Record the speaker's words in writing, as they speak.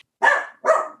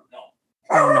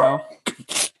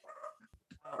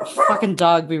fucking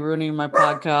dog be ruining my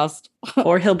podcast.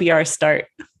 Or he'll be our start.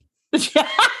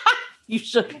 You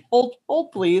should hold,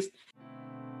 please.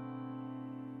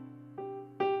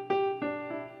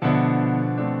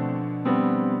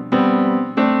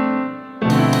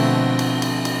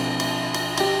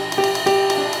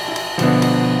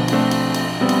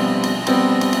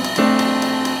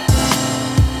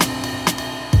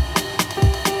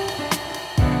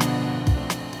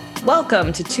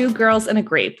 Welcome to Two Girls and a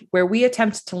Grape, where we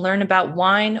attempt to learn about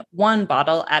wine one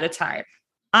bottle at a time.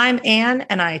 I'm Anne,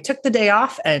 and I took the day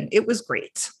off, and it was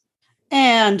great.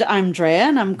 And I'm Drea,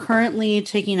 and I'm currently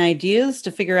taking ideas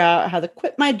to figure out how to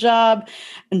quit my job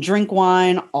and drink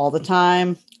wine all the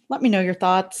time. Let me know your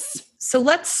thoughts. So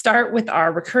let's start with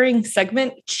our recurring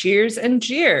segment, Cheers and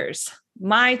Jeers.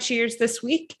 My cheers this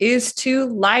week is to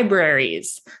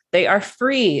libraries. They are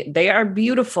free. They are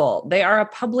beautiful. They are a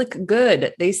public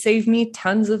good. They save me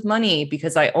tons of money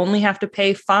because I only have to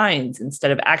pay fines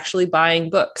instead of actually buying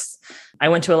books. I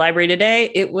went to a library today.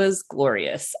 It was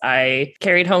glorious. I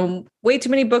carried home way too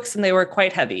many books and they were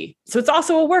quite heavy. So it's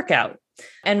also a workout.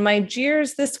 And my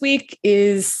jeers this week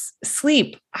is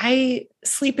sleep.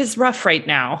 Sleep is rough right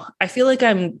now. I feel like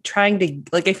I'm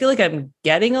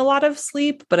getting a lot of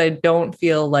sleep, but I don't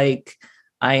feel like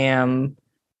I am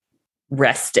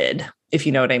rested, if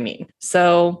you know what I mean.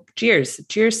 So cheers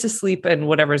to sleep and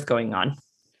whatever's going on.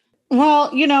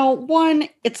 Well, one,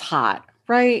 it's hot,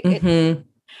 right? Mm-hmm.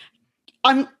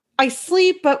 I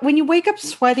sleep, but when you wake up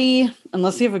sweaty,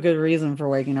 unless you have a good reason for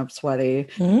waking up sweaty,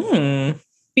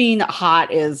 being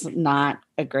hot is not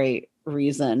a great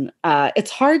reason.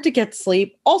 It's hard to get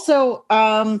sleep. Also,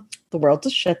 the world's a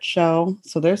shit show,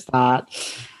 so there's that.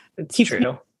 It's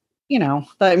true.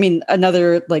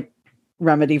 Another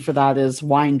remedy for that is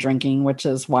wine drinking, which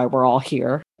is why we're all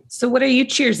here. So what are you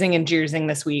cheersing and jeersing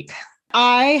this week?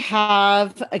 I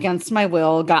have, against my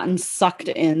will, gotten sucked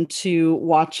into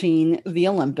watching the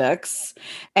Olympics,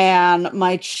 and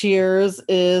my cheers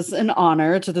is an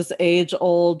honor to this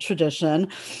age-old tradition,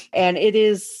 and it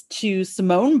is to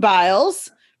Simone Biles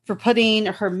for putting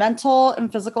her mental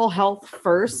and physical health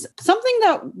first, something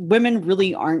that women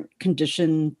really aren't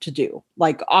conditioned to do.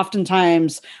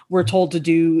 Oftentimes we're told to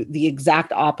do the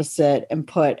exact opposite and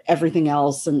put everything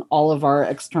else and all of our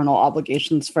external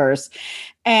obligations first.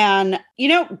 And,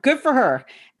 good for her.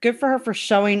 Good for her for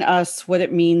showing us what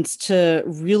it means to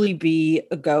really be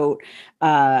a GOAT.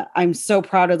 I'm so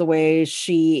proud of the way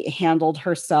she handled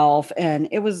herself. And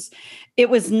it was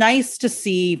nice to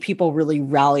see people really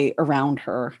rally around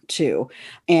her too,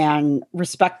 and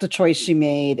respect the choice she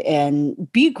made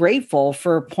and be grateful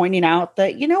for pointing out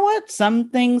that, some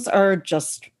things are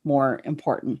just more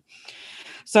important.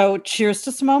 So cheers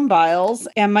to Simone Biles.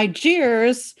 And my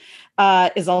jeers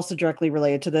is also directly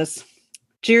related to this.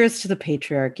 Cheers to the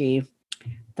patriarchy.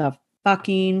 The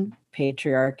fucking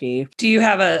patriarchy. Do you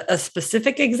have a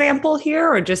specific example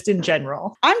here or just in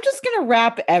general? I'm just going to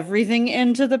wrap everything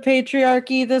into the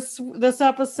patriarchy this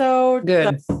episode.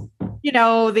 Good.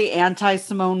 The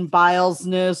anti-Simone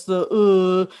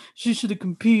Bilesness, she should have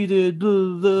competed,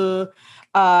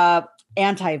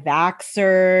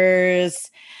 anti-vaxxers,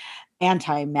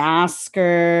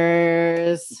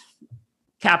 anti-maskers.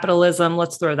 Capitalism,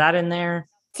 let's throw that in there.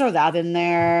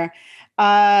 Yeah,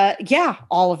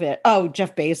 all of it. Oh,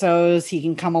 Jeff Bezos, he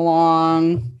can come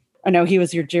along. I know he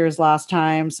was your jeers last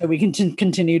time, so we can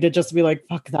continue to just be like,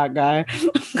 fuck that guy.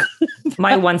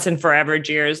 My once and forever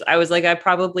jeers. I was like, I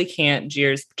probably can't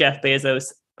jeers Jeff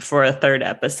Bezos for a third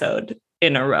episode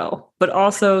in a row. But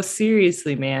also,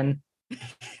 seriously, man.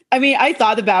 I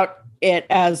thought about it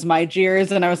as my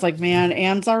jeers, and I was like, man,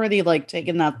 Anne's already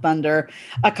taken that thunder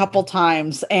a couple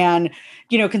times. And,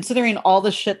 considering all the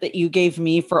shit that you gave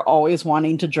me for always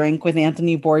wanting to drink with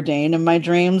Anthony Bourdain in my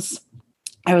dreams,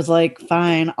 I was like,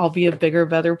 fine, I'll be a bigger,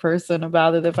 better person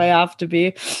about it if I have to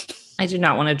be. I do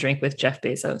not want to drink with Jeff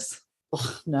Bezos.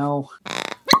 Ugh, no.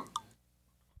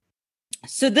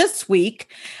 So this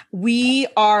week we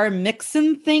are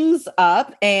mixing things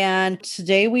up, and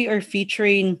today we are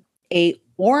featuring a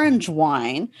orange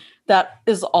wine that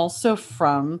is also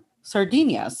from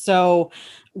Sardinia. So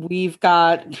we've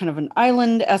got kind of an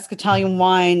island-esque Italian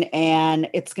wine, and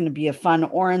it's going to be a fun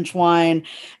orange wine.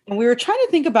 And we were trying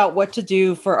to think about what to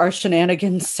do for our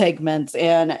shenanigans segments,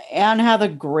 and Anne had a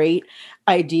great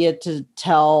idea to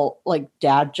tell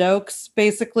dad jokes,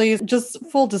 basically. Just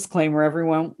full disclaimer,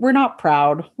 everyone, we're not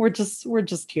proud. We're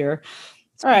just here.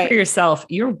 All right. For yourself.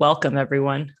 You're welcome,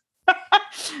 everyone.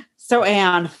 So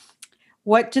Anne,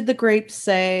 what did the grape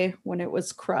say when it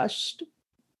was crushed?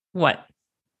 What?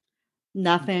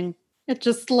 Nothing. It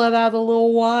just let out a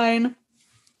little wine.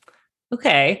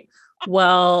 Okay.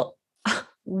 Well,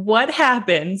 What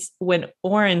happens when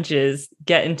oranges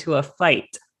get into a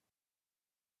fight?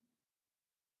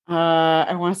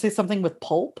 I want to say something with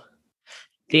pulp.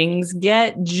 Things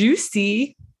get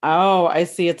juicy. Oh, I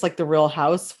see. It's like the Real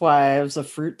Housewives, a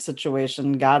fruit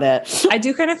situation. Got it. I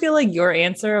do kind of feel like your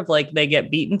answer of like they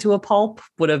get beaten to a pulp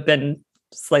would have been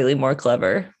slightly more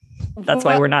clever. That's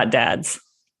why we're not dads.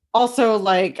 Also,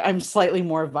 like, I'm slightly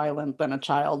more violent than a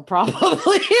child,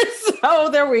 probably. So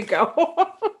there we go.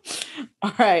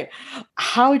 All right.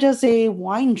 How does a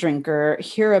wine drinker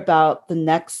hear about the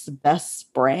next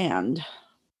best brand?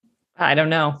 I don't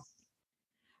know.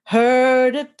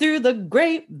 Heard it through the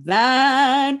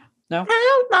grapevine. No.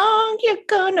 How long you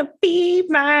gonna be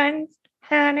mine?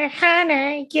 Honey,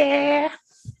 honey, yeah.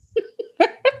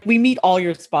 We meet all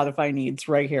your Spotify needs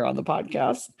right here on the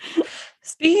podcast.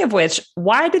 Speaking of which,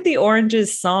 why did the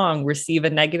Oranges song receive a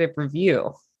negative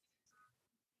review?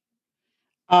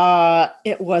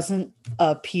 It wasn't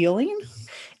appealing.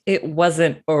 It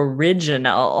wasn't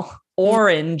original.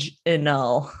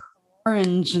 Orange-inal.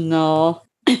 Original.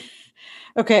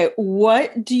 Okay,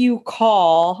 what do you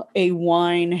call a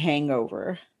wine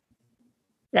hangover?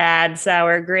 Bad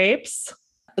sour grapes.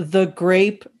 The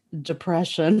grape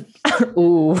depression.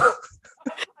 Ooh.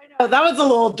 I know, that was a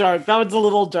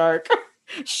little dark.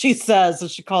 She says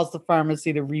as she calls the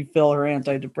pharmacy to refill her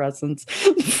antidepressants.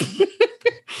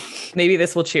 Maybe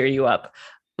this will cheer you up.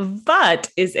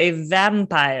 What is a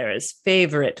vampire's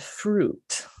favorite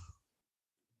fruit?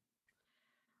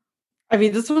 I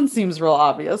mean, this one seems real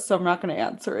obvious, so I'm not going to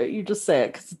answer it. You just say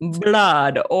it because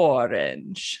Blood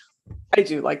orange. I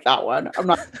do like that one. I'm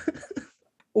not.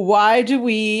 Why do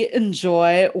we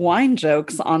enjoy wine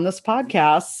jokes on this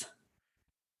podcast?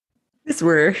 These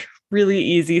were really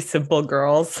easy, simple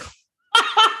girls.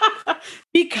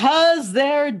 Because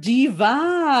they're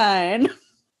divine.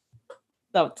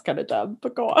 That was kind of dumb,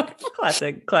 but go on.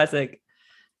 Classic.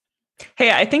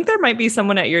 Hey, I think there might be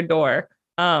someone at your door.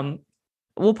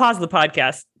 We'll pause the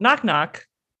podcast. Knock, knock.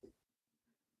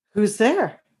 Who's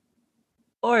there?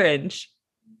 Orange.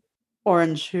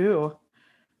 Orange who?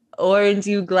 Orange,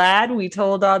 you glad we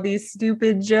told all these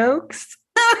stupid jokes?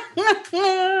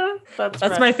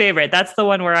 That's my favorite. That's the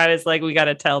one where I was like, we got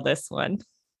to tell this one.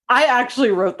 I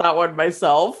actually wrote that one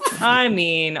myself. I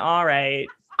mean, all right.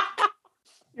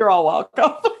 You're all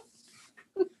welcome.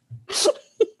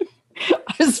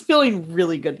 I was feeling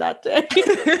really good that day.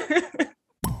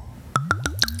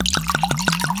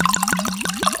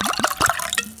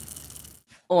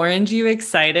 Orange, you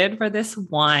excited for this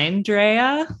wine,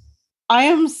 Drea? I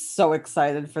am so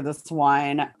excited for this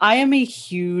wine. I am a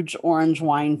huge orange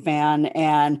wine fan,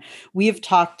 and we have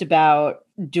talked about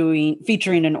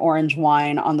featuring an orange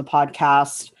wine on the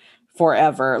podcast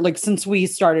forever, like since we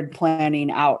started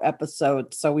planning out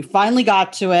episodes. So we finally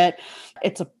got to it.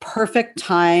 It's a perfect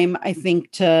time, I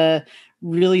think, to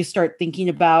really start thinking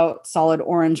about solid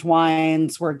orange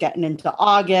wines. We're getting into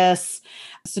August.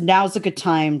 So now's a good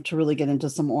time to really get into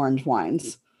some orange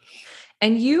wines.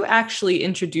 And you actually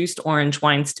introduced orange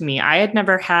wines to me. I had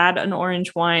never had an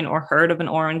orange wine or heard of an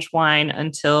orange wine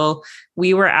until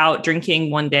we were out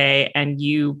drinking one day and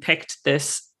you picked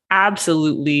this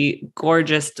absolutely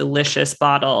gorgeous, delicious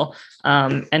bottle.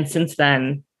 And since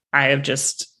then, I've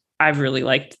really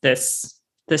liked this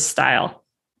style.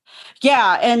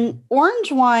 Yeah, and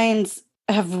orange wines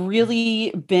have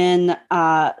really been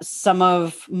some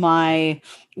of my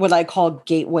what I call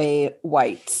gateway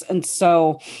whites. And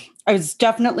so I was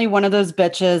definitely one of those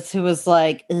bitches who was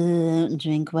like,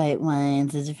 drink white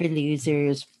wines, it's for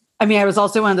losers. I mean, I was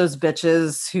also one of those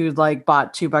bitches who like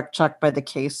bought $2 Chuck by the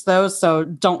case though. So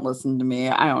don't listen to me.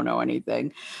 I don't know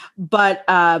anything. But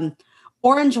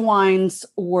orange wines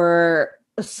were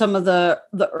some of the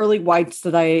early whites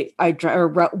that I drank, or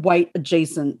white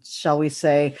adjacent, shall we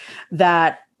say,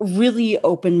 that really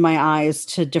opened my eyes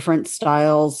to different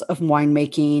styles of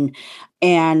winemaking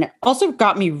and also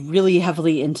got me really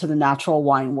heavily into the natural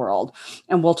wine world.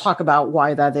 And we'll talk about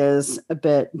why that is a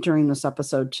bit during this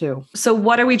episode too. So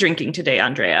what are we drinking today,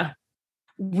 Andrea?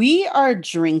 We are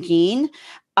drinking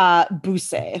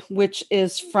Bousse, which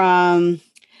is from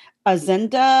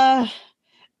Azienda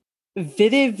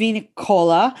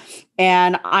Vitivinicola.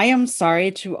 And I am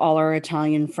sorry to all our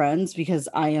Italian friends because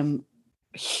I am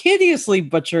hideously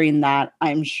butchering that,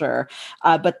 I'm sure.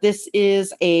 But this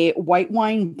is a white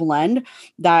wine blend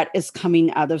that is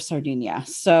coming out of Sardinia.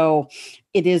 So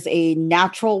it is a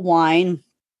natural wine.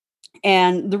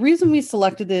 And the reason we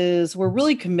selected is we're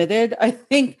really committed, I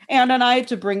think, Anne and I,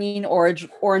 to bringing orange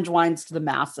wines to the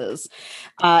masses.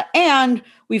 And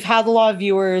we've had a lot of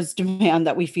viewers demand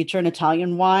that we feature an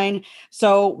Italian wine.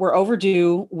 So we're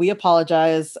overdue. We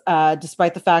apologize,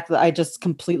 despite the fact that I just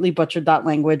completely butchered that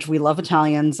language. We love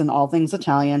Italians and all things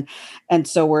Italian. And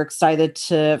so we're excited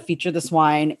to feature this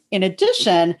wine. In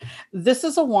addition, this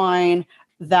is a wine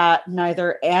that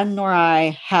neither Anne nor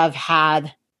I have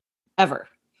had ever,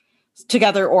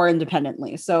 together or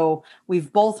independently. So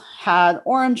we've both had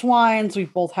orange wines,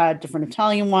 we've both had different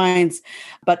Italian wines,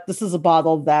 but this is a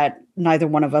bottle that neither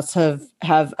one of us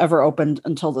have ever opened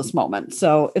until this moment.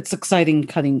 So it's exciting,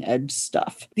 cutting edge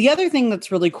stuff. The other thing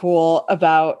that's really cool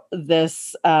about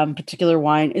this particular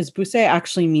wine is Boussay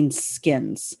actually means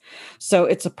skins. So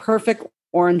it's a perfect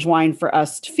orange wine for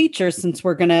us to feature since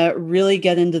we're going to really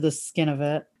get into the skin of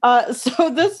it. So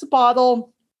this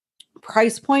bottle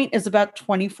price point is about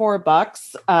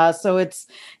 $24. So it's,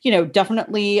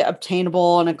 definitely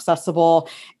obtainable and accessible,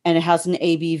 and it has an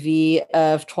ABV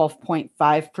of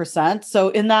 12.5%. So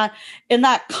in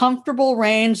that comfortable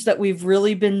range that we've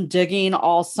really been digging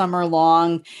all summer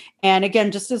long. And again,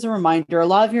 just as a reminder, a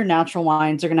lot of your natural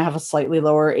wines are going to have a slightly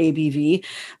lower ABV,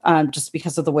 just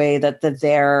because of the way that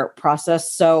they're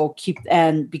processed.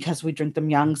 And because we drink them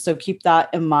young, so keep that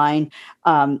in mind.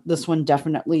 This one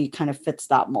definitely kind of fits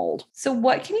that mold. So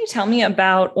what can you tell me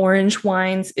about orange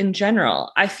wines in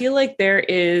general? I feel like there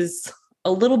is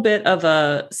a little bit of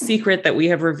a secret that we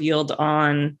have revealed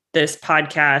on this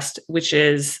podcast, which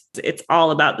is it's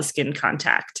all about the skin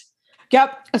contact.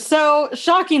 Yep. So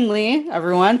shockingly,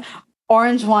 everyone,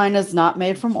 orange wine is not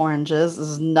made from oranges. This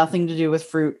has nothing to do with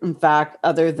fruit, in fact,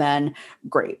 other than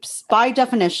grapes. By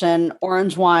definition,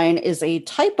 orange wine is a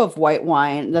type of white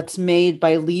wine that's made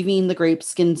by leaving the grape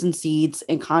skins and seeds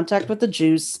in contact with the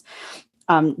juice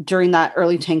during that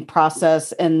early tank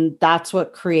process. And that's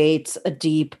what creates a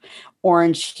deep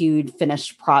orange-hued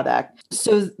finished product.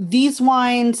 So these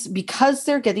wines, because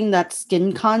they're getting that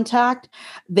skin contact,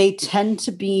 they tend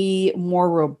to be more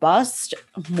robust,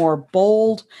 more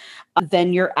bold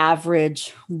than your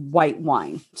average white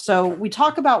wine. So we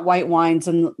talk about white wines,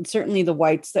 and certainly the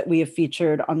whites that we have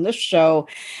featured on this show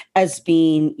as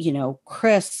being,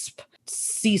 crisp,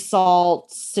 sea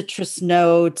salt, citrus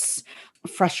notes,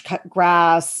 fresh cut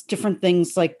grass, different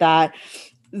things like that.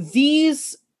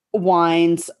 These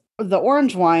wines, the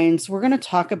orange wines, we're going to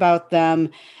talk about them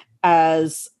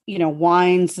as,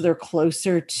 wines that are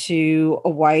closer to a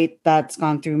white that's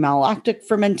gone through malolactic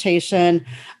fermentation,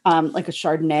 like a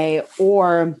Chardonnay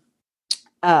or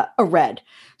a red.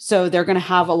 So they're going to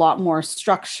have a lot more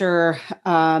structure.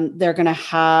 They're going to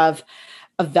have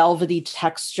a velvety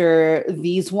texture.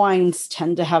 These wines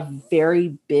tend to have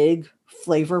very big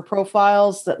flavor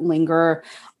profiles that linger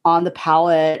on the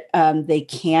palate. They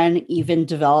can even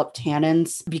develop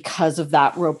tannins because of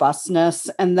that robustness.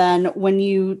 And then when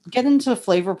you get into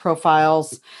flavor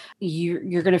profiles,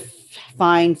 you're going to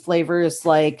find flavors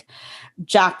like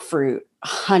jackfruit,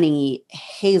 honey,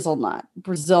 hazelnut,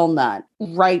 Brazil nut,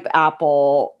 ripe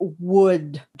apple,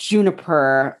 wood,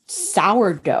 juniper,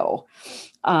 sourdough.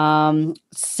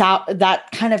 That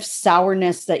kind of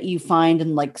sourness that you find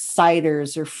in like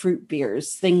ciders or fruit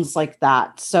beers, things like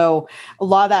that. So a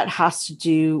lot of that has to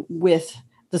do with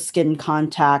the skin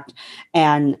contact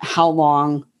and how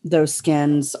long those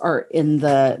skins are in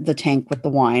the tank with the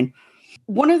wine.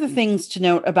 One of the things to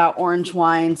note about orange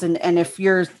wines, and if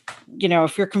you're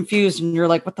confused and you're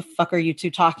like, what the fuck are you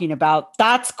two talking about?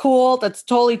 That's cool. That's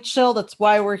totally chill. That's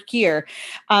why we're here.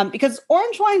 Because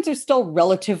orange wines are still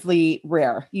relatively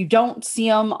rare. You don't see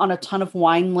them on a ton of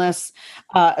wine lists,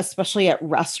 especially at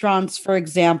restaurants, for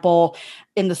example.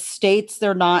 In the States,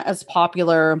 they're not as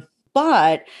popular.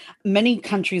 But many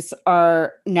countries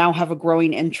now have a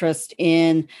growing interest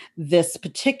in this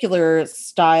particular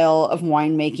style of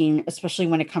winemaking, especially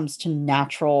when it comes to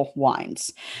natural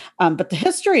wines. But the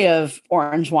history of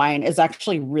orange wine is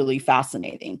actually really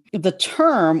fascinating. The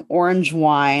term orange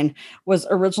wine was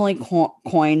originally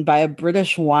coined by a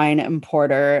British wine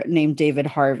importer named David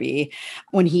Harvey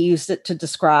when he used it to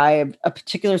describe a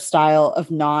particular style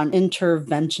of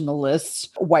non-interventionalist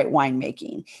white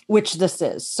winemaking, which this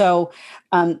is. So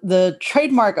the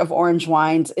trademark of orange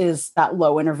wines is that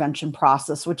low intervention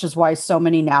process, which is why so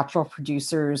many natural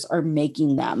producers are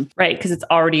making them. Right, because it's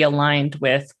already aligned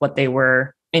with what they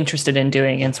were interested in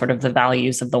doing and sort of the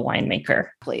values of the winemaker.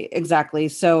 Exactly.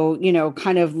 So,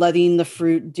 kind of letting the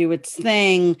fruit do its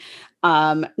thing,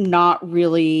 not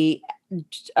really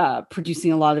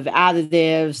producing a lot of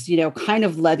additives, kind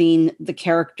of letting the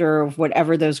character of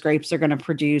whatever those grapes are going to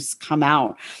produce come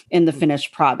out in the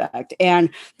finished product. And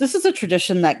this is a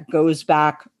tradition that goes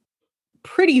back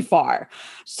pretty far.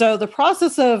 So the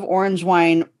process of orange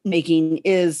wine making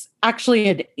is actually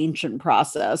an ancient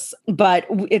process, but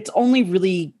it's only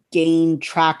really gained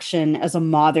traction as a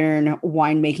modern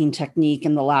winemaking technique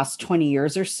in the last 20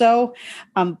 years or so.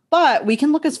 But we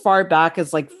can look as far back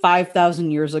as like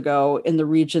 5,000 years ago in the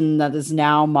region that is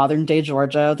now modern day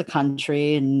Georgia, the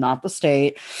country, not the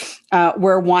state,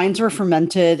 where wines were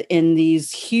fermented in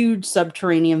these huge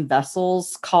subterranean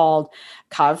vessels called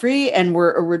kavri and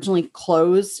were originally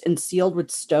closed and sealed with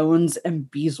stones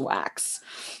and beeswax.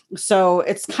 So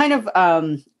it's kind of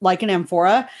like an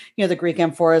amphora. The Greek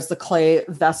amphora is the clay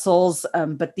vessels,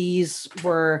 but these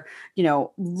were,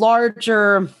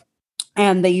 larger,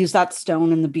 and they use that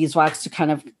stone and the beeswax to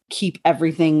kind of keep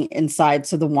everything inside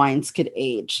so the wines could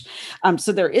age.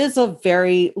 So there is a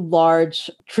very large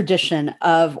tradition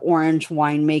of orange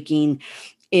winemaking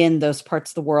in those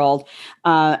parts of the world.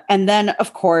 And then,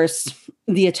 of course,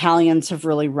 the Italians have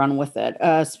really run with it,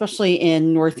 especially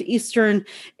in northeastern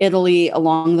Italy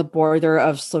along the border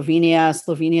of Slovenia.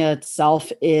 Slovenia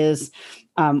itself is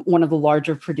one of the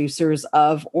larger producers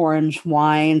of orange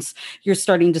wines. You're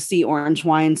starting to see orange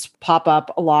wines pop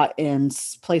up a lot in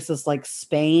places like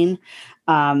Spain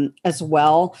as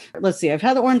well. Let's see, I've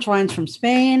had orange wines from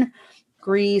Spain,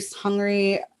 Greece,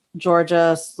 Hungary,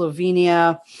 Georgia,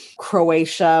 Slovenia,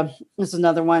 Croatia is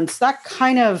another one. So that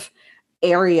kind of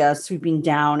area sweeping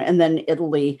down. And then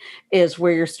Italy is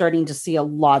where you're starting to see a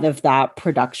lot of that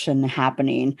production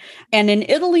happening. And in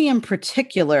Italy in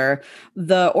particular,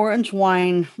 the orange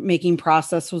wine making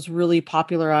process was really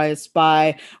popularized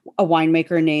by a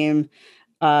winemaker named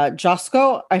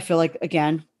Josco. I feel like,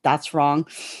 again, that's wrong.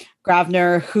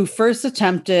 Gravner, who first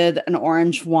attempted an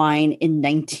orange wine in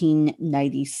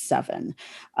 1997.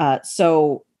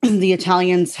 So the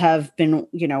Italians have been,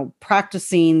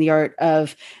 practicing the art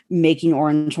of making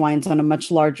orange wines on a much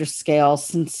larger scale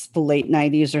since the late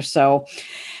 90s or so.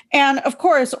 And of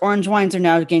course, orange wines are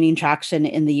now gaining traction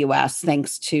in the US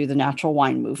thanks to the natural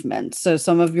wine movement. So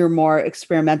some of your more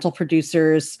experimental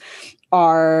producers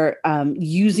are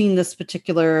using this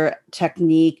particular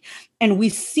technique. And we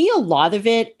see a lot of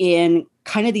it in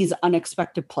kind of these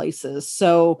unexpected places.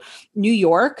 So New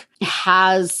York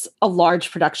has a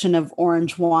large production of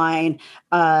orange wine.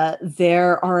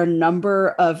 There are a number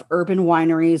of urban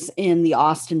wineries in the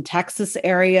Austin, Texas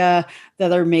area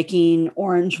that are making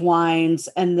orange wines.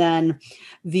 And then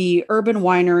the urban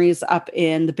wineries up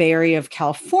in the Bay Area of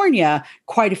California,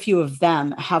 quite a few of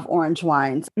them have orange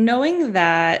wines. Knowing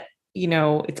that,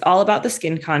 it's all about the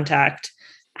skin contact,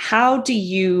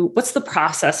 what's the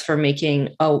process for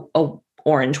making a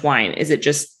orange wine? Is it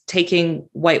just taking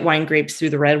white wine grapes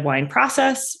through the red wine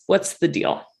process? What's the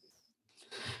deal?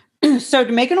 So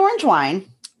to make an orange wine,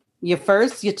 you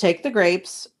take the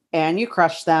grapes and you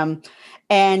crush them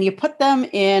and you put them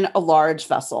in a large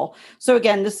vessel. So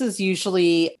again, this is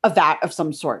usually a vat of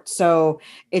some sort. So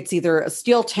it's either a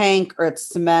steel tank or it's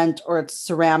cement or it's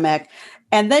ceramic.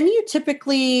 And then you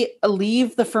typically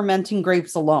leave the fermenting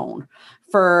grapes alone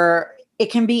it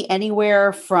can be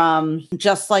anywhere from,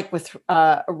 just like with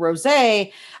a rosé,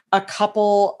 a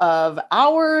couple of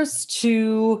hours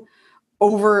to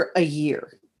over a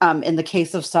year in the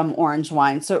case of some orange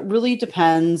wine. So it really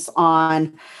depends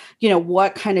on,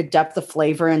 what kind of depth of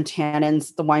flavor and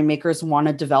tannins the winemakers want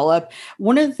to develop.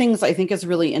 One of the things I think is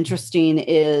really interesting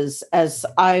is, as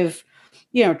I've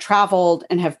traveled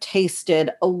and have tasted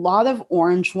a lot of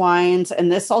orange wines,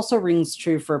 and this also rings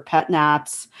true for pet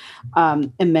nats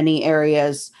in many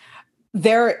areas,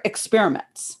 they're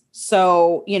experiments.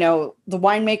 So, the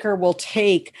winemaker will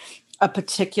take a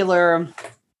particular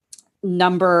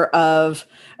number of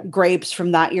grapes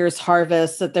from that year's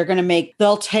harvest that they're going to make.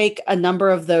 They'll take a number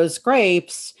of those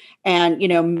grapes and,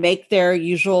 make their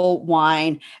usual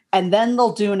wine. And then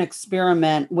they'll do an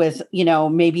experiment with,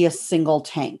 maybe a single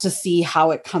tank to see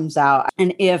how it comes out.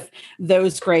 And if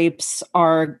those grapes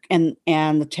are, and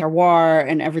the terroir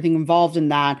and everything involved in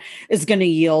that is going to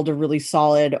yield a really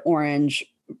solid orange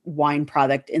wine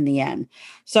product in the end.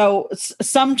 So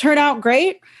some turn out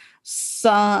great.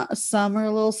 Some are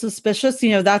a little suspicious.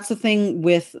 That's the thing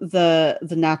with the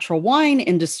natural wine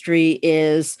industry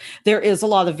is there is a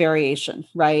lot of variation,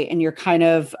 right? And you're kind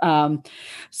of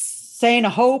saying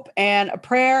a hope and a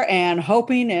prayer and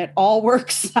hoping it all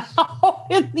works out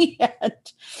in the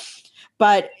end.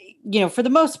 But for the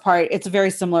most part, it's a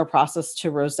very similar process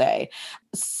to rosé.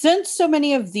 Since so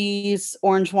many of these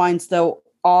orange wines, though,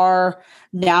 are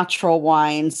natural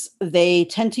wines, they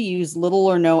tend to use little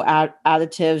or no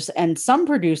additives, and some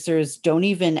producers don't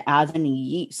even add any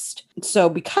yeast. So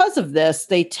because of this,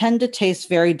 they tend to taste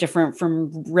very different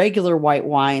from regular white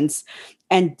wines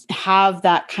and have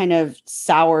that kind of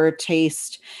sour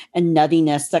taste and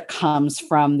nuttiness that comes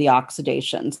from the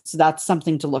oxidation. So that's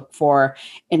something to look for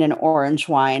in an orange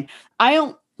wine. I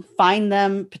don't find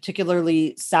them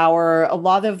particularly sour. A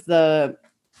lot of the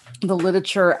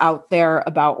literature out there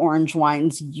about orange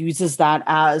wines uses that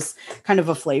as kind of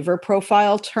a flavor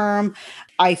profile term.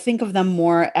 I think of them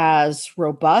more as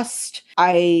robust.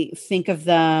 I think of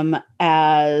them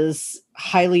as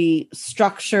highly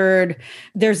structured.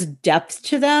 There's depth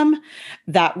to them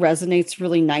that resonates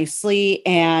really nicely,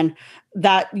 and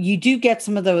that you do get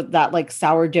some of that like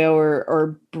sourdough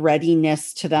or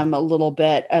breadiness to them a little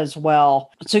bit as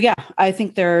well. So yeah, I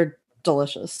think they're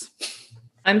delicious.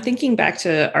 I'm thinking back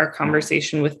to our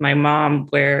conversation with my mom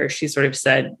where she sort of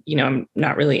said, I'm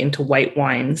not really into white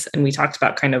wines. And we talked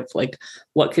about kind of like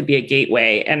what could be a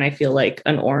gateway. And I feel like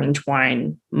an orange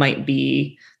wine might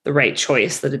be the right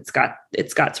choice, that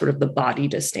it's got sort of the body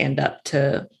to stand up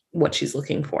to what she's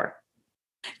looking for.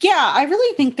 Yeah, I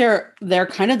really think they're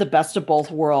kind of the best of both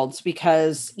worlds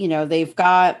because, they've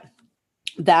got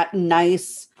that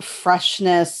nice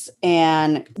freshness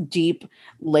and deep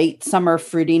late summer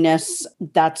fruitiness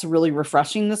that's really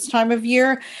refreshing this time of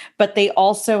year, but they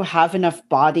also have enough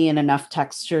body and enough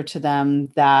texture to them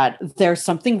that there's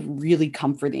something really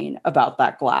comforting about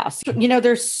that glass.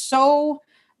 There's so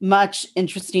much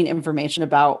interesting information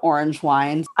about orange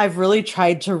wines. I've really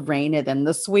tried to rein it in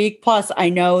this week. Plus, I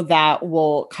know that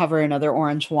we'll cover another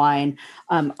orange wine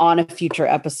on a future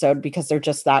episode because they're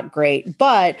just that great.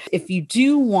 But if you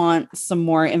do want some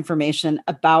more information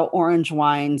about orange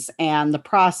wines and the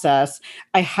process,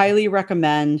 I highly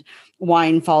recommend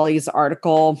Wine Folly's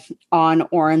article on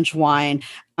orange wine.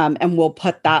 And we'll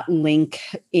put that link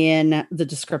in the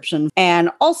description. And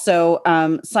also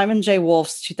Simon J.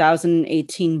 Wolf's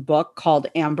 2018 book called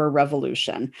Amber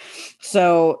Revolution.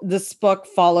 So this book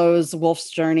follows Wolf's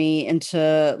journey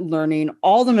into learning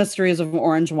all the mysteries of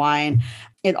orange wine.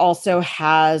 It also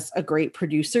has a great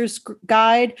producer's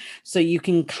guide. So you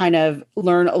can kind of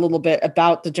learn a little bit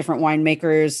about the different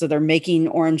winemakers. So they're making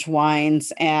orange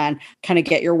wines and kind of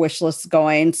get your wish list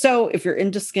going. So if you're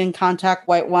into skin contact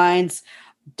white wines,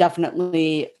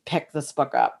 definitely pick this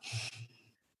book up.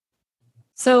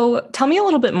 So tell me a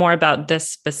little bit more about this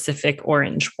specific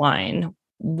orange wine.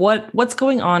 What's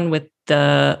going on with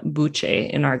the Buche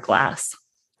in our glass?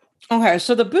 Okay,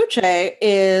 so the Buche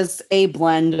is a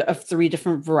blend of 3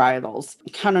 different varietals: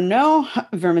 Canonau,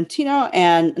 Vermentino,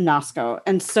 and Nasco.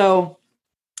 And so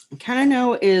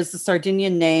Canonau is the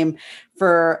Sardinian name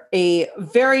for a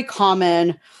very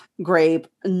common grape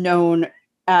known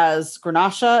as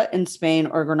Grenache in Spain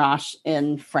or Grenache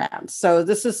in France. So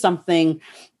this is something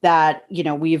that,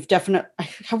 we've definitely...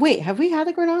 Wait, have we had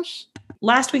a Grenache?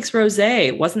 Last week's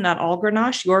rosé, wasn't that all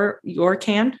Grenache? Your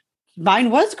can? Mine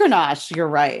was Grenache. You're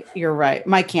right.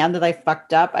 My can that I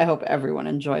fucked up. I hope everyone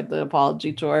enjoyed the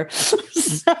apology tour.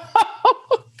 So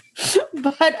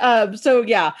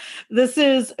yeah, this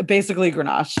is basically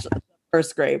Grenache,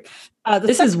 first grape.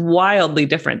 This is wildly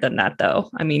different than that, though.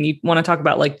 I mean, you want to talk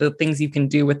about like the things you can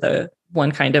do with the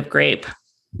one kind of grape.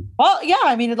 Well, yeah,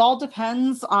 I mean, it all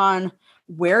depends on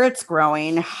where it's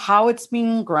growing, how it's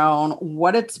being grown,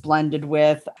 what it's blended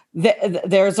with.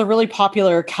 There's a really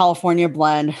popular California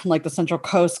blend, like the Central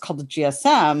Coast, called the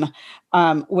GSM,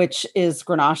 which is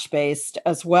Grenache based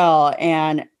as well.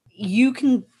 And you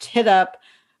can hit up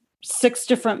 6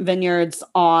 different vineyards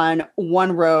on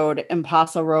one road in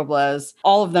Paso Robles.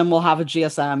 All of them will have a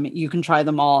GSM. You can try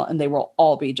them all and they will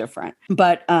all be different.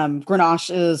 But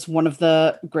Grenache is one of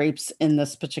the grapes in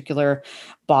this particular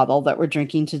bottle that we're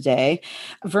drinking today.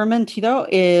 Vermentino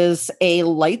is a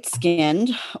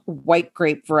light-skinned white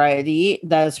grape variety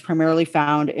that is primarily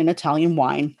found in Italian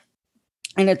wine.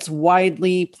 And it's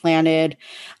widely planted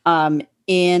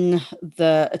in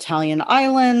the Italian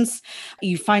islands.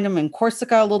 You find them in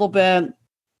Corsica a little bit,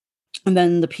 and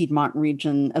then the Piedmont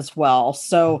region as well.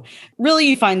 So really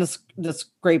you find this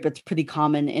grape, it's pretty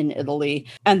common in Italy.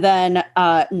 And then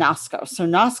Nasco. So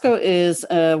Nasco is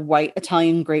a white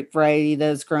Italian grape variety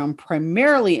that is grown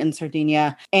primarily in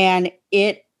Sardinia, and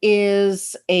it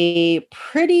is a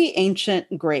pretty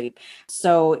ancient grape.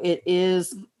 So it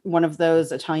is one of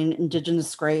those Italian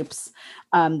indigenous grapes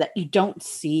that you don't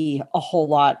see a whole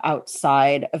lot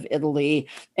outside of Italy,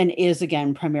 and is,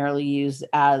 again, primarily used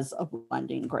as a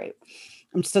blending grape.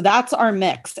 And so that's our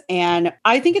mix. And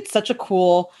I think it's such a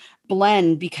cool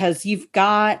blend because you've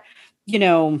got,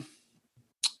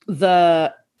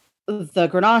 the the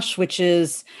Grenache, which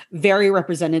is very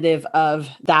representative of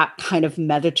that kind of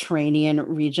Mediterranean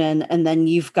region. And then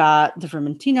you've got the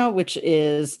Vermentino, which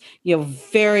is,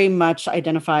 very much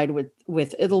identified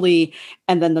with Italy.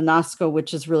 And then the Nasco,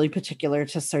 which is really particular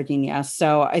to Sardinia.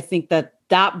 So I think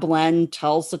that blend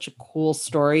tells such a cool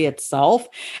story itself.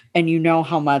 And you know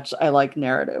how much I like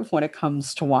narrative when it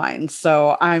comes to wine.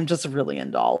 So I'm just really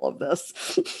into all of this.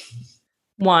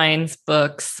 Wines,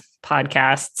 books,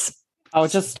 podcasts. Oh,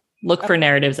 just look for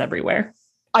narratives everywhere.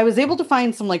 I was able to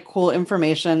find some cool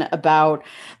information about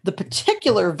the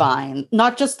particular vine,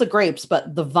 not just the grapes,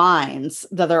 but the vines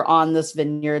that are on this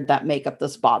vineyard that make up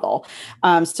this bottle.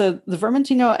 So the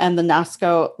Vermentino and the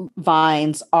Nasco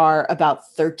vines are about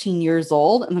 13 years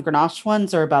old, and the Grenache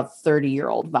ones are about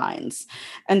 30-year-old vines.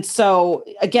 And so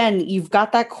again, you've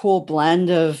got that cool blend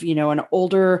of, an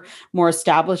older, more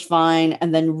established vine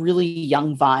and then really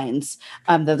young vines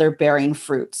that are bearing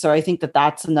fruit. So I think that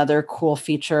that's another cool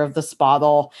feature of this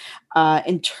bottle.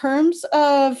 In terms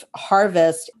of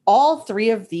harvest, all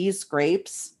three of these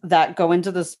grapes that go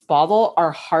into this bottle are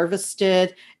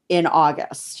harvested in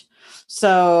August.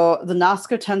 So the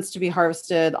Nasco tends to be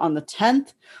harvested on the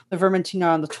 10th, the Vermentino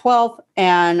on the 12th,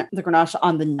 and the Grenache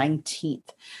on the 19th.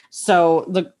 So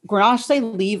the Grenache, they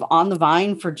leave on the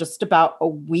vine for just about a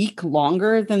week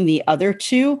longer than the other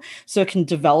two, so it can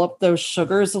develop those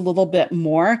sugars a little bit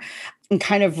more and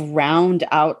kind of round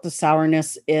out the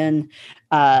sourness in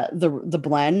the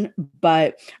blend.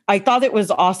 But I thought it was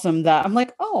awesome that I'm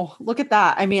like, oh, look at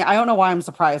that. I mean, I don't know why I'm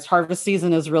surprised. Harvest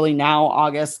season is really now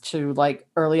August to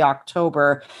early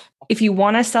October. If you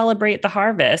want to celebrate the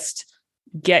harvest,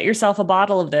 get yourself a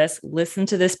bottle of this, listen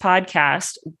to this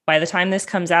podcast. By the time this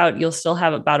comes out, you'll still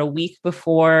have about a week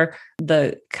before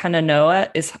the Cananoa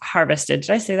is harvested. Did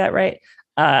I say that right?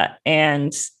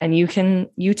 And you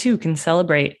too can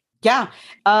celebrate. Yeah.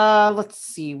 Let's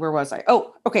see. Where was I?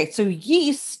 Oh, okay. So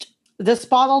yeast, this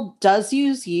bottle does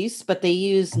use yeast, but they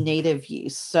use native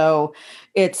yeast. So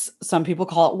some people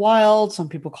call it wild, some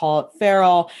people call it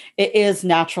feral. It is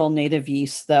natural native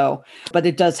yeast though, but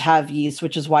it does have yeast,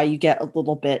 which is why you get a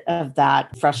little bit of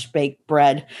that fresh baked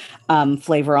bread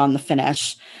flavor on the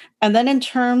finish. And then in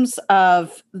terms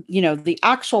of, the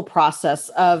actual process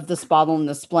of this bottle and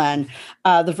this blend,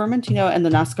 the Vermentino and the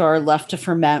Nasco are left to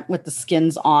ferment with the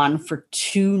skins on for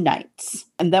 2 nights.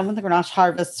 And then when the Grenache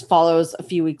harvest follows a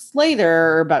few weeks later,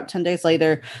 or about 10 days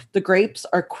later, the grapes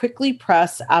are quickly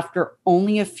pressed after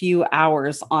only a few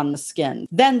hours on the skin.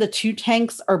 Then the 2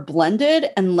 tanks are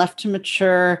blended and left to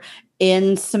mature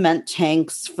in cement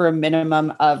tanks for a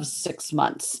minimum of 6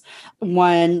 months.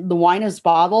 When the wine is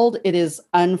bottled, it is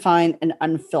unfined and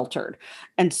unfiltered.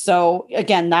 And so,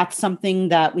 again, that's something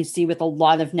that we see with a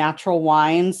lot of natural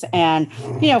wines. And,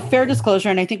 fair disclosure,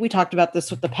 and I think we talked about this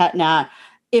with the Pet Nat,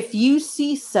 if you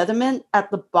see sediment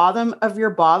at the bottom of your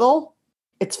bottle,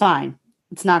 it's fine.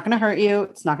 It's not going to hurt you.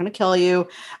 It's not going to kill you.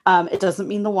 It doesn't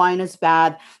mean the wine is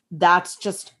bad. That's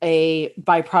just a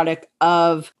byproduct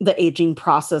of the aging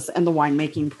process and the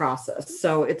winemaking process.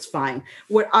 So it's fine.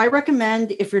 What I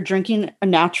recommend if you're drinking a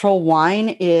natural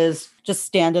wine is just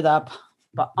stand it up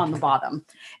on the bottom.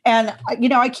 And,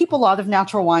 I keep a lot of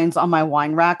natural wines on my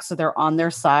wine rack, so they're on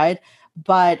their side.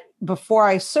 But before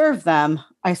I serve them,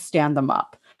 I stand them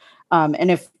up.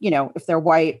 And if they're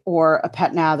white or a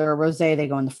Pet Nat or a rosé, they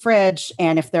go in the fridge.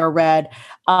 And if they're red,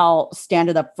 I'll stand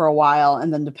it up for a while.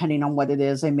 And then depending on what it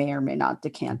is, I may or may not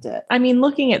decant it. I mean,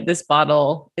 looking at this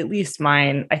bottle, at least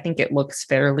mine, I think it looks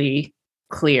fairly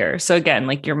clear. So again,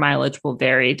 your mileage will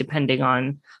vary depending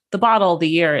on the bottle, the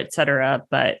year, et cetera.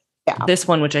 But this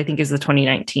one, which I think is the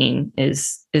 2019,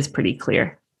 is pretty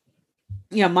clear.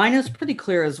 Yeah, mine is pretty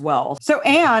clear as well. So,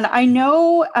 Anne, I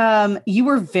know you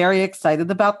were very excited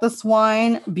about this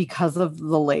wine because of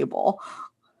the label.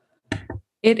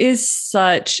 It is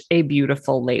such a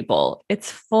beautiful label.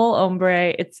 It's full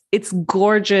ombre. It's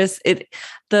gorgeous.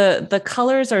 The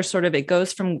colors are sort of, it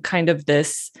goes from kind of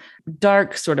this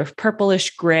dark sort of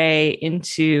purplish gray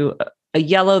into a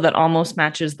yellow that almost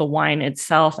matches the wine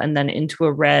itself, and then into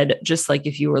a red, just like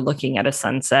if you were looking at a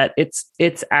sunset.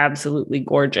 It's absolutely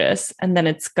gorgeous. And then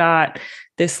it's got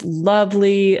this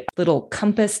lovely little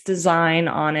compass design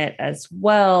on it as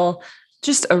well.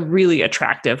 Just a really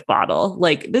attractive bottle.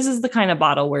 This is the kind of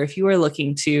bottle where if you are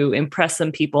looking to impress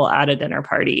some people at a dinner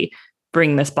party,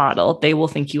 bring this bottle. They will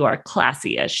think you are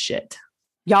classy as shit.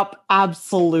 Yup,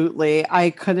 absolutely.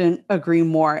 I couldn't agree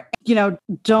more.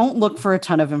 Don't look for a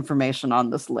ton of information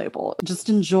on this label. Just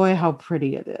enjoy how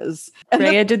pretty it is.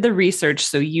 Freya did the research,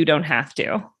 so you don't have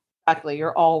to. Exactly.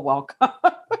 You're all welcome.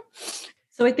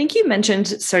 So I think you mentioned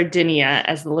Sardinia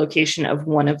as the location of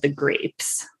one of the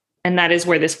grapes. And that is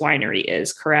where this winery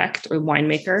is, correct? Or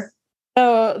winemaker?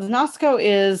 So the Nosco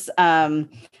is an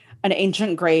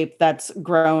ancient grape that's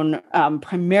grown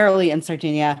primarily in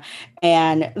Sardinia,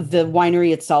 and the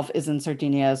winery itself is in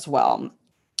Sardinia as well.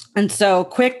 And so,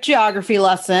 quick geography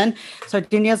lesson.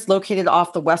 Sardinia is located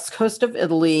off the west coast of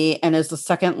Italy and is the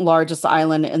second largest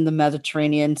island in the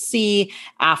Mediterranean Sea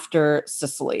after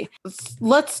Sicily.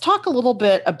 Let's talk a little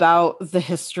bit about the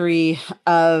history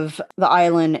of the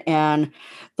island and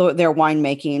their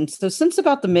winemaking. So, since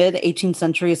about the mid 18th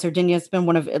century, Sardinia has been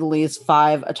one of Italy's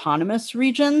 5 autonomous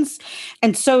regions.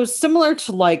 And so, similar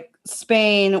to like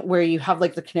Spain, where you have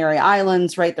like the Canary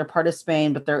Islands, right? They're part of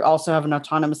Spain, but they also have an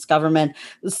autonomous government.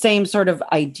 The same sort of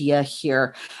idea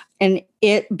here.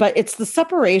 But it's the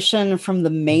separation from the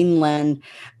mainland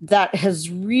that has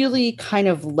really kind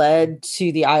of led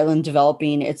to the island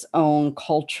developing its own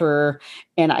culture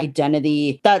and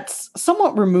identity that's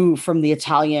somewhat removed from the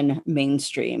Italian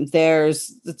mainstream.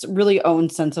 There's its really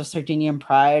own sense of Sardinian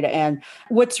pride. And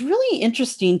what's really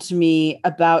interesting to me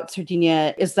about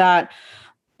Sardinia is that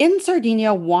in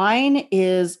Sardinia, wine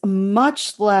is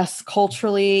much less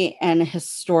culturally and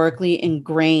historically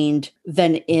ingrained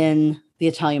than in the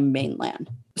Italian mainland.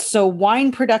 So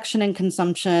wine production and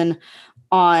consumption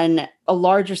on a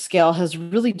larger scale has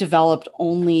really developed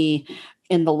only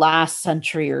in the last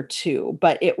century or two,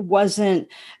 but it wasn't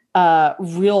a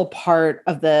real part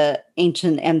of the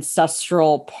ancient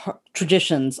ancestral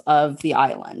traditions of the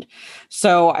island.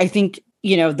 So I think,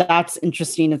 that's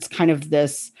interesting. It's kind of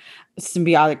this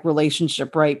symbiotic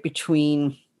relationship, right,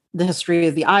 between the history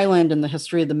of the island and the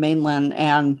history of the mainland.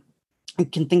 And I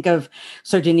can think of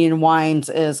Sardinian wines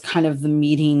as kind of the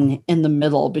meeting in the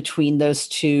middle between those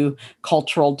two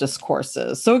cultural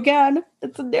discourses. So again,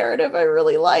 it's a narrative I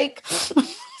really like.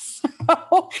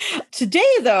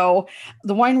 Today, though,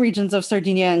 the wine regions of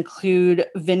Sardinia include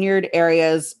vineyard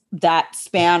areas that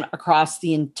span across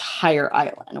the entire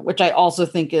island, which I also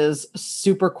think is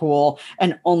super cool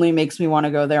and only makes me want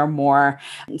to go there more.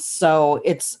 And so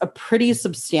it's a pretty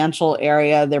substantial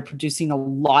area. They're producing a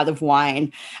lot of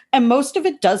wine, and most of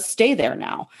it does stay there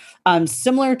now.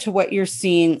 Similar to what you're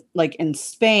seeing like in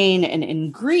Spain and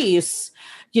in Greece,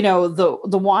 the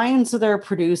wines that are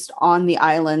produced on the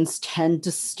islands tend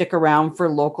to stick around for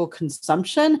local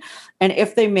consumption. And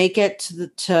if they make it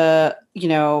to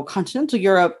continental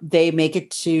Europe, they make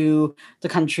it to the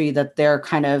country that they're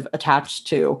kind of attached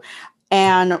to.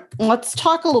 And let's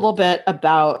talk a little bit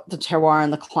about the terroir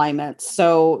and the climate.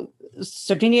 So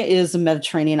Sardinia is a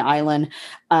Mediterranean island,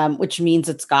 which means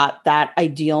it's got that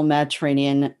ideal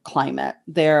Mediterranean climate.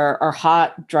 There are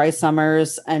hot, dry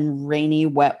summers and rainy,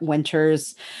 wet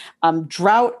winters.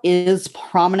 Drought is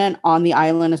prominent on the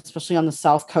island, especially on the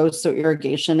south coast, so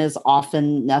irrigation is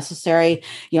often necessary.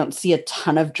 You don't see a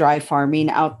ton of dry farming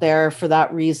out there for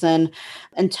that reason.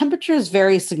 And temperatures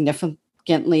vary significantly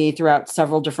throughout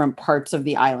several different parts of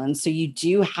the island. So you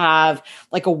do have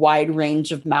like a wide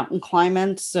range of mountain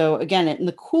climates. So again, in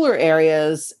the cooler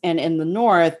areas and in the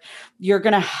north, you're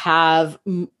going to have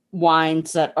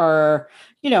wines that are,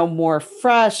 more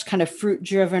fresh, kind of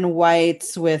fruit-driven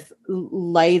whites with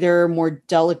lighter, more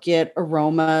delicate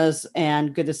aromas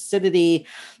and good acidity.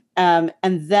 And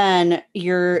then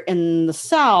you're in the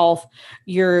south,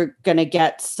 you're going to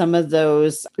get some of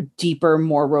those deeper,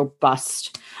 more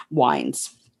robust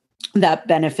wines that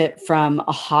benefit from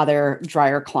a hotter,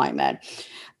 drier climate.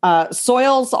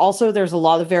 Soils also, there's a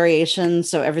lot of variation.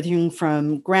 So everything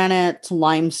from granite to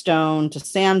limestone to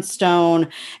sandstone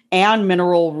and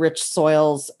mineral-rich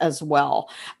soils as well.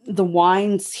 The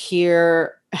wines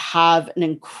here have an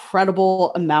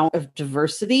incredible amount of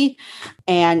diversity,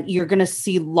 and you're going to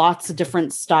see lots of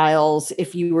different styles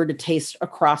if you were to taste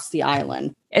across the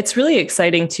island. It's really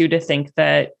exciting too to think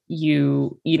that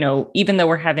even though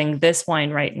we're having this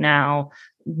wine right now,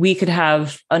 we could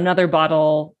have another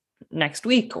bottle next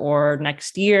week or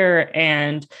next year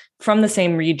and from the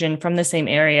same region, from the same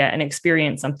area, and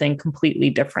experience something completely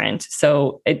different.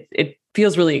 So it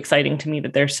feels really exciting to me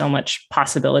that there's so much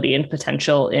possibility and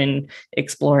potential in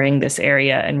exploring this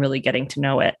area and really getting to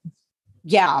know it.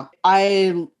 Yeah,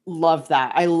 I love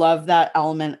that. I love that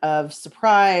element of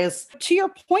surprise. To your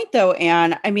point, though,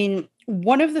 Anne, I mean,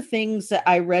 one of the things that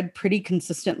I read pretty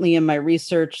consistently in my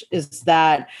research is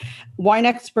that wine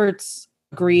experts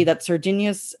agree that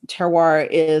Sardinia's terroir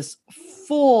is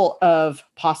full of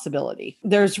possibility.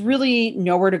 There's really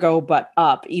nowhere to go but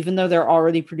up, even though they're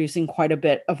already producing quite a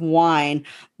bit of wine.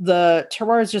 The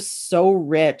terroir is just so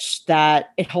rich that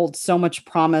it holds so much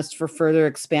promise for further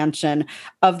expansion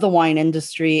of the wine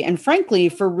industry. And frankly,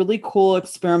 for really cool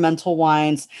experimental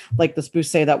wines like this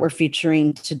Boussay that we're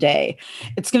featuring today.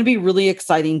 It's going to be really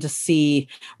exciting to see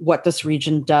what this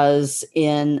region does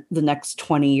in the next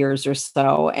 20 years or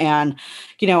so. And,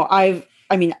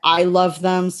 I love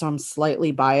them, so I'm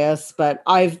slightly biased, but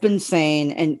I've been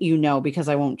saying, and because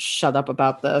I won't shut up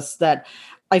about this, that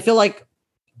I feel like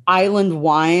island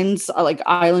wines, like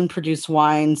island produced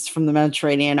wines from the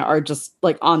Mediterranean, are just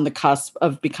like on the cusp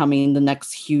of becoming the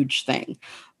next huge thing.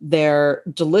 They're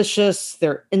delicious,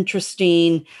 they're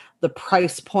interesting. The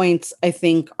price points, I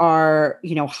think, are,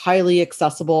 highly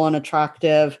accessible and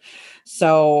attractive.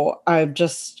 So I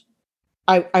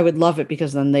would love it,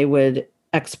 because then they would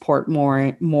export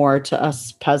more to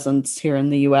us peasants here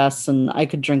in the US, and I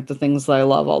could drink the things that I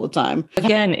love all the time.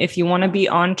 Again, if you want to be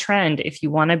on trend, if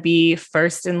you want to be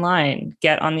first in line,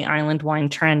 get on the island wine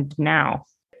trend now.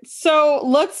 So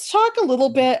let's talk a little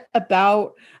bit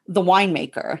about the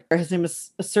winemaker. His name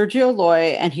is Sergio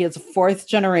Llull, and he is a fourth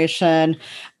generation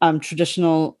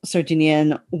traditional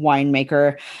Sardinian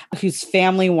winemaker whose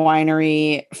family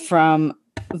winery from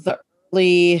the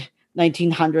early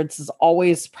 1900s has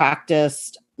always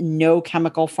practiced no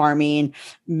chemical farming,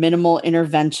 minimal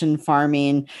intervention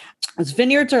farming. His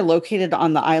vineyards are located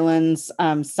on the island's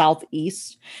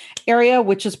southeast area,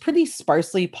 which is pretty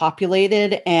sparsely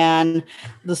populated, and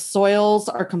the soils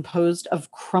are composed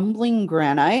of crumbling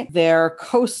granite. They're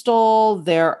coastal.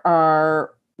 There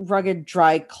are rugged,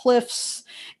 dry cliffs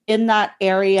in that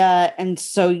area, and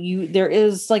so there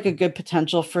is like a good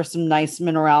potential for some nice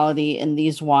minerality in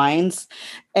these wines.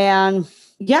 And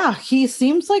yeah, he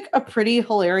seems like a pretty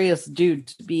hilarious dude,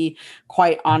 to be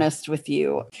quite honest with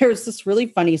you. There's this really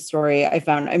funny story I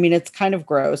found. I mean, it's kind of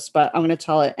gross, but I'm going to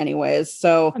tell it anyways.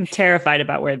 So I'm terrified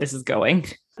about where this is going.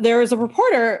 There was a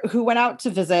reporter who went out to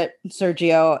visit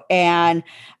Sergio, and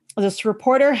this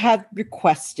reporter had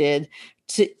requested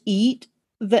to eat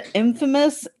the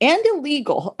infamous and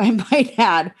illegal, I might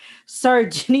add,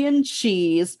 Sardinian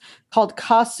cheese called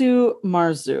Casu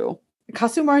Marzu.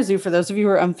 Casu Marzu, for those of you who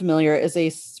are unfamiliar, is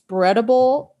a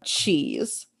spreadable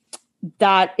cheese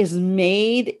that is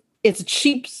made, it's a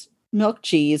sheep's milk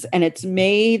cheese, and it's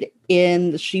made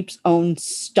in the sheep's own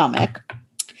stomach.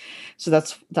 So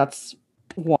that's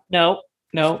one. No.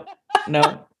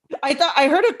 I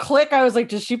heard a click. I was like,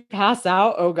 did she pass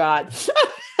out? Oh God.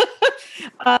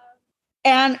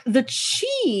 And the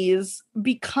cheese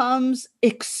becomes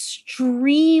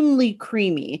extremely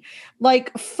creamy.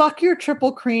 Like, fuck your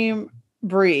triple cream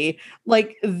brie.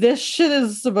 Like, this shit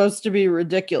is supposed to be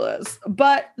ridiculous.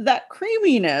 But that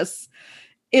creaminess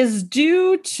is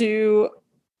due to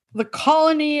the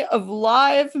colony of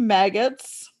live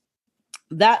maggots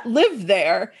that live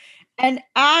there and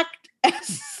act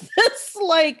as this,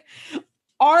 like,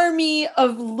 army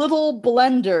of little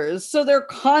blenders. So they're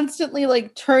constantly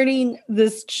like turning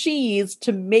this cheese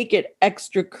to make it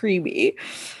extra creamy.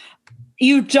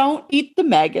 You don't eat the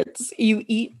maggots, you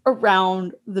eat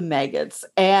around the maggots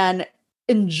and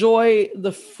enjoy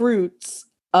the fruits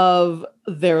of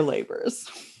their labors.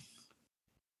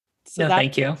 So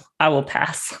thank you. I will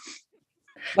pass.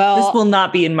 Well, this will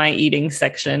not be in my eating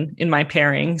section, in my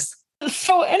pairings.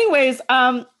 So anyways,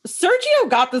 Sergio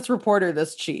got this reporter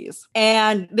this cheese,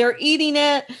 and they're eating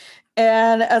it.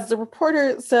 And as the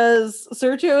reporter says,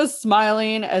 Sergio is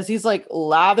smiling as he's like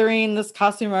lathering this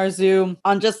Casu Marzu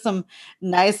on just some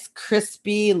nice,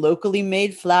 crispy, locally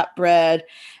made flatbread.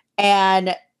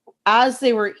 And as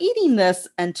they were eating this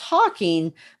and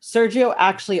talking, Sergio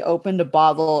actually opened a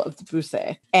bottle of the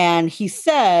Boussay. And he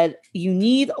said, you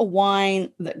need a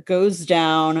wine that goes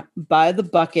down by the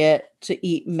bucket to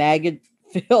eat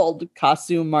maggot-filled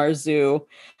Casu Marzu,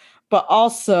 but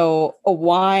also a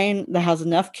wine that has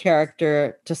enough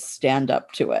character to stand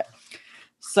up to it.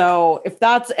 So if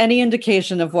that's any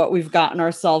indication of what we've gotten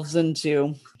ourselves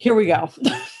into, here we go.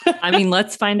 I mean,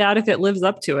 let's find out if it lives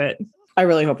up to it. I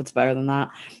really hope it's better than that.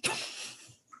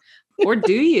 Or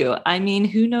do you? I mean,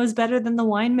 who knows better than the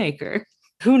winemaker?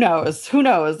 Who knows? Who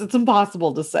knows? It's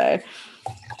impossible to say.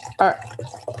 All right.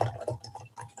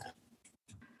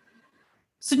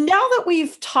 So now that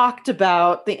we've talked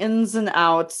about the ins and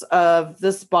outs of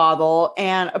this bottle,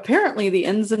 and apparently the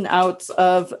ins and outs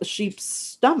of a sheep's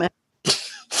stomach,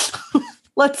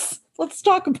 let's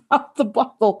talk about the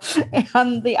bottle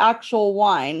and the actual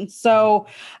wine. So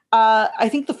I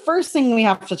think the first thing we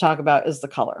have to talk about is the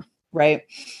color, right?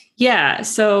 Yeah.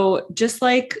 So just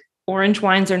like Orange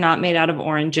wines are not made out of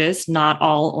oranges. Not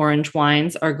all orange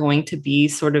wines are going to be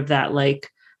sort of that like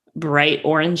bright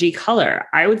orangey color.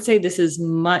 I would say this is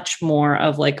much more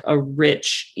of like a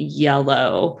rich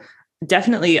yellow,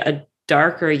 definitely a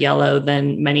darker yellow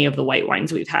than many of the white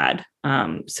wines we've had.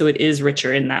 So it is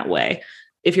richer in that way.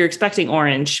 If you're expecting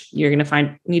orange, you're going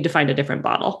to need to find a different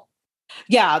bottle.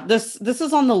 Yeah, this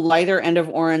is on the lighter end of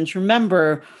orange.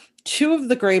 Remember, 2 of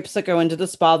the grapes that go into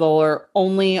this bottle are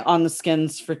only on the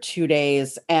skins for 2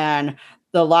 days, and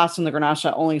the last one, the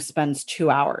Grenache, only spends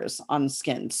 2 hours on the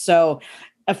skins. So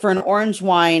for an orange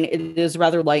wine, it is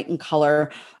rather light in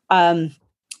color.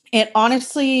 It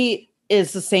honestly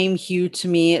is the same hue to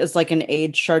me as like an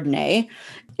aged Chardonnay.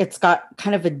 It's got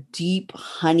kind of a deep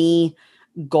honey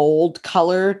gold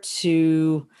color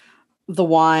to the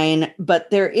wine, but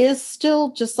there is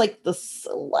still just like the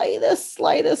slightest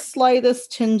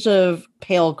tinge of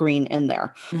pale green in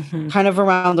there, kind of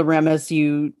around the rim as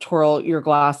you twirl your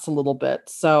glass a little bit.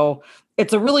 So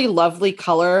it's a really lovely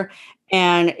color.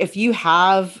 And if you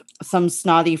have some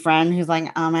snotty friend who's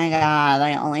like, oh my God,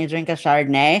 I only drink a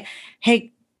Chardonnay.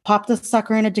 Hey, pop the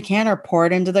sucker in a decanter, pour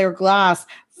it into their glass.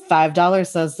 $5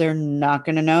 says they're not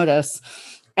going to notice.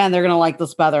 And they're going to like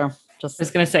this better. I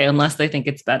was going to say, unless they think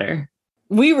it's better.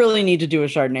 We really need to do a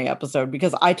Chardonnay episode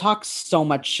because I talk so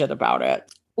much shit about it.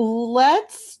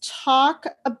 Let's talk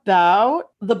about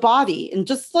the body and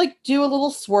just like do a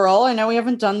little swirl. I know we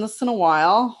haven't done this in a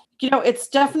while. You know, it's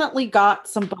definitely got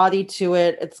some body to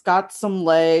it. It's got some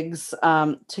legs.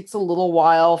 Takes a little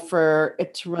while for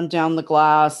it to run down the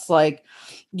glass. Like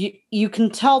you can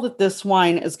tell that this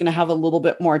wine is going to have a little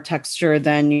bit more texture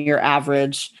than your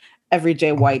average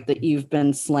everyday white that you've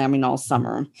been slamming all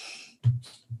summer.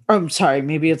 Or, I'm sorry,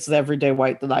 maybe it's the everyday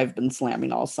white that I've been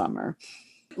slamming all summer.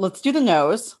 Let's do the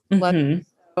nose.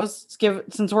 Let's give,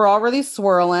 since we're already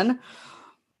swirling.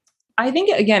 I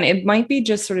think, again, it might be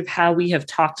just sort of how we have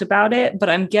talked about it, but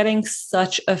I'm getting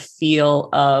such a feel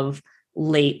of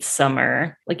late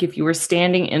summer. Like if you were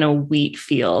standing in a wheat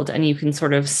field and you can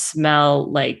sort of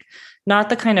smell like not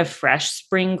the kind of fresh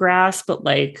spring grass, but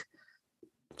like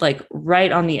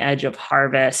right on the edge of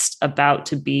harvest, about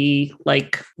to be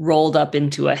like rolled up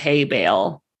into a hay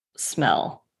bale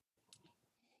smell.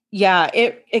 Yeah,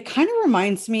 it kind of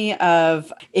reminds me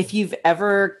of if you've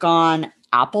ever gone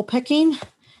apple picking,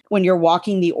 when you're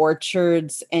walking the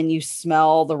orchards and you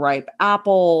smell the ripe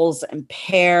apples and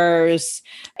pears,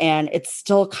 and it's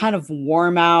still kind of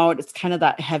warm out. It's kind of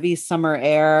that heavy summer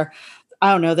air.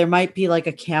 I don't know, there might be like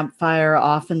a campfire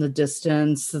off in the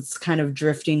distance that's kind of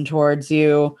drifting towards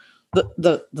you.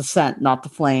 The scent, not the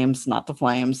flames.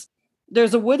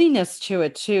 There's a woodiness to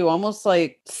it too, almost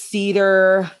like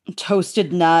cedar,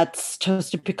 toasted nuts,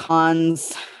 toasted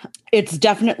pecans. It's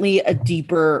definitely a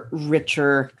deeper,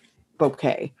 richer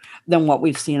bouquet than what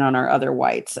we've seen on our other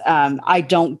whites. I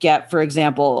don't get, for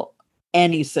example,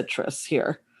 any citrus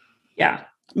here. Yeah.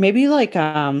 Maybe like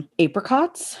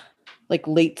apricots. Like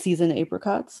late season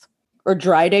apricots or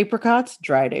dried apricots.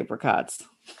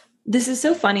 This is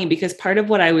so funny because part of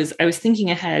what I was thinking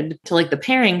ahead to like the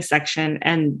pairing section.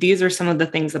 And these are some of the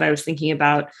things that I was thinking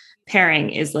about pairing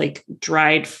is like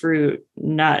dried fruit,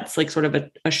 nuts, like sort of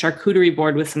a charcuterie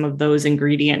board with some of those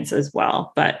ingredients as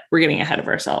well. But we're getting ahead of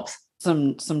ourselves.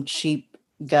 Some cheap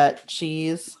gut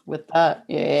cheese with that.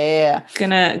 Yeah.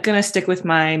 Gonna stick with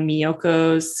my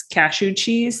Miyoko's cashew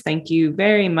cheese. Thank you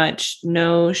very much.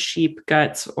 No sheep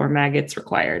guts or maggots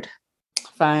required.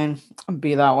 Fine. I'll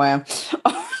be that way.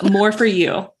 More for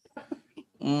you.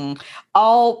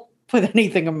 I'll put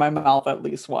anything in my mouth at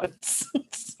least once.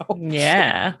 So,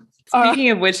 yeah. Speaking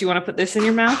of which, you want to put this in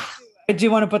your mouth? I do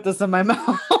want to put this in my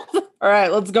mouth. All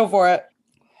right, let's go for it.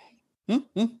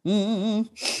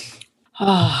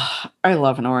 I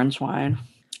love an orange wine.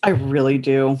 I really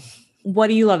do. What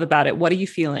do you love about it? What are you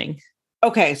feeling?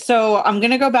 Okay, so I'm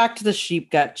going to go back to the sheep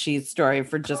gut cheese story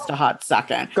for just a hot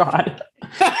second. God.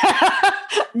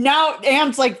 Now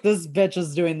Anne's like, this bitch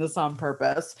is doing this on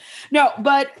purpose. No,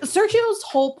 but Sergio's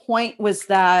whole point was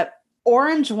that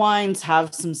orange wines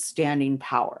have some standing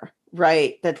power,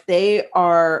 right? That they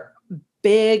are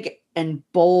big and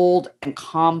bold and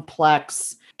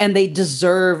complex, and they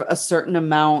deserve a certain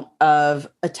amount of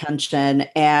attention.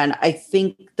 And I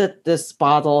think that this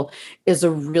bottle is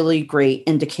a really great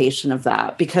indication of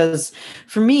that, because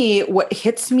for me, what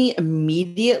hits me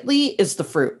immediately is the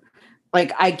fruit.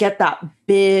 Like I get that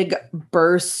big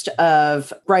burst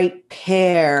of ripe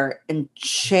pear and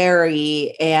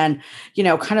cherry and, you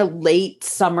know, kind of late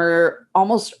summer,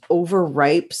 almost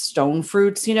overripe stone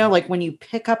fruits, you know, like when you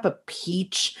pick up a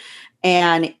peach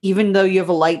And even though you have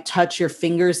a light touch, your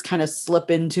fingers kind of slip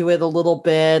into it a little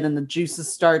bit and the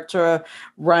juices start to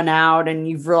run out and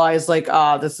you've realized like,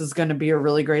 oh, this is going to be a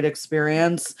really great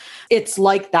experience. It's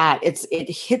like that. It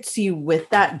hits you with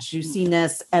that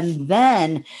juiciness and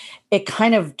then it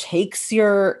kind of takes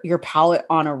your palate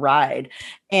on a ride.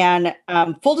 And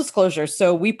full disclosure,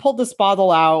 so we pulled this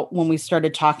bottle out when we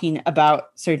started talking about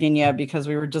Sardinia because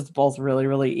we were just both really,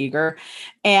 really eager.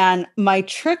 And my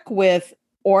trick with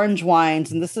orange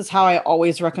wines, and this is how I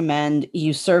always recommend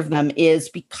you serve them, is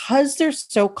because they're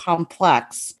so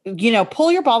complex.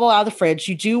 Pull your bottle out of the fridge.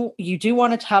 You do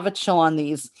want to have a chill on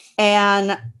these.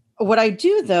 And what I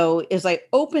do though is I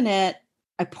open it,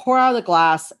 I pour out the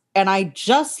glass, and I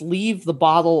just leave the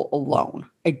bottle alone.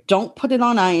 I don't put it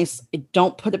on ice. I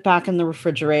don't put it back in the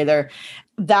refrigerator.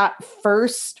 That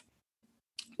first,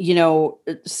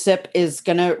 sip is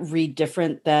going to read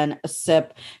different than a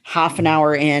sip half an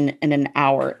hour in and an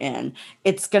hour in.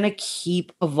 It's going to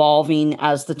keep evolving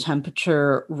as the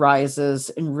temperature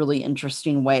rises in really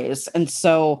interesting ways. And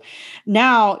so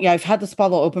now, I've had this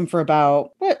bottle open for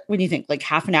about, what do you think? Like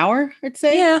half an hour, I'd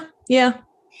say? Yeah.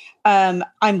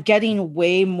 I'm getting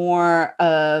way more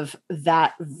of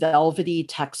that velvety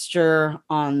texture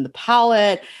on the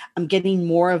palate. I'm getting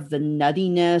more of the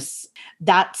nuttiness.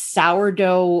 That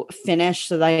sourdough finish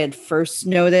that I had first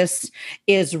noticed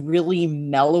is really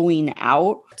mellowing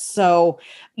out. So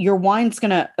your wine's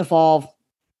going to evolve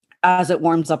as it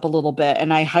warms up a little bit.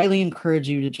 And I highly encourage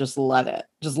you to just let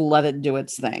it do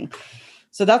its thing.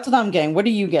 So that's what I'm getting. What are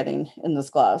you getting in this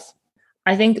glass?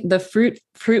 I think the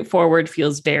fruit forward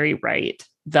feels very right.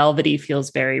 Velvety feels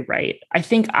very right. I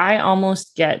think I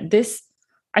almost get this.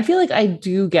 I feel like I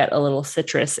do get a little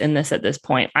citrus in this at this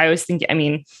point. I always think,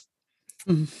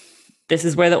 this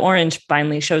is where the orange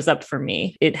finally shows up for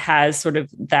me. It has sort of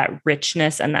that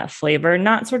richness and that flavor,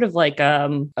 not sort of like a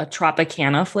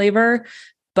Tropicana flavor,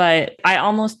 but I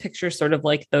almost picture sort of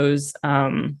like those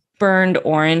burned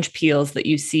orange peels that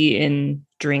you see in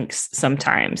drinks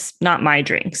sometimes. Not my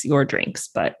drinks, your drinks,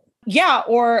 but yeah,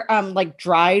 or like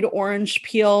dried orange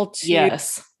peel too.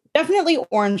 Yes, definitely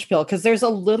orange peel because there's a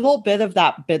little bit of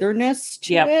that bitterness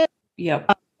to it.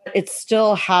 Yep. It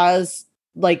still has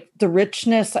like the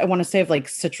richness, I want to say, of like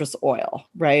citrus oil,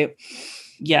 right?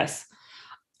 Yes.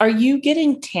 Are you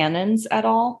getting tannins at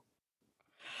all?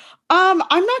 I'm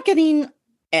not getting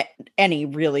any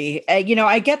really.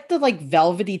 I get the like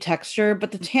velvety texture,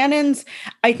 but the tannins,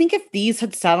 I think if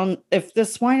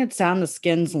this wine had sat on the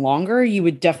skins longer, you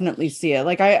would definitely see it.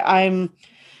 Like I'm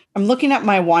looking at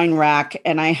my wine rack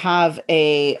and I have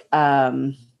a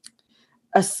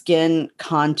skin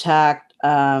contact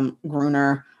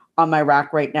Gruner on my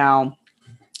rack right now.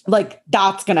 Like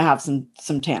that's gonna have some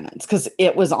tannins because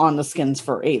it was on the skins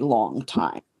for a long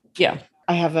time. Yeah.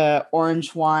 I have a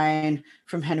orange wine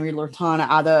from Henry Lurton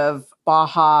out of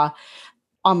Baja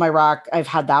on my rack. I've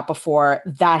had that before.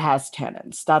 That has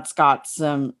tannins.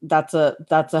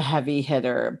 That's a heavy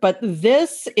hitter. But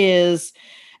this is,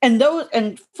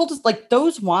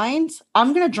 those wines,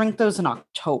 I'm going to drink those in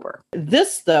October.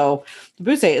 This though, the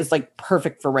Boussay is like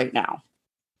perfect for right now.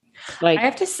 Like I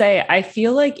have to say, I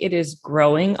feel like it is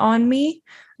growing on me,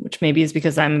 which maybe is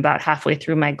because I'm about halfway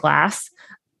through my glass.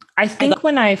 I think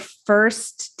when I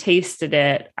first tasted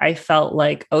it, I felt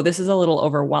like, oh, this is a little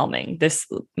overwhelming.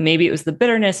 Maybe it was the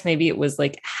bitterness, maybe it was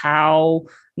like how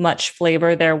much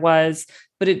flavor there was,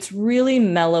 but it's really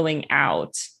mellowing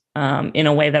out in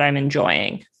a way that I'm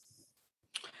enjoying.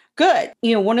 Good.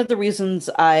 One of the reasons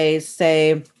I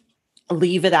say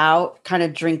leave it out, kind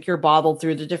of drink your bottle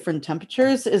through the different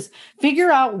temperatures is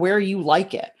figure out where you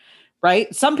like it,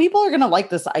 right? Some people are going to like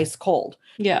this ice cold.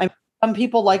 Yeah. Some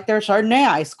people like their Chardonnay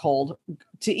ice cold,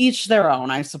 to each their own,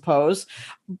 I suppose.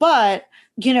 But,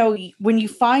 when you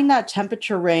find that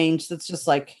temperature range that's just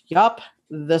like, yup,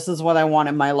 this is what I want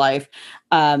in my life,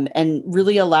 and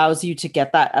really allows you to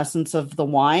get that essence of the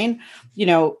wine,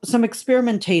 some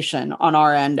experimentation on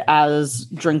our end as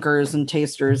drinkers and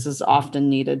tasters is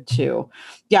often needed too.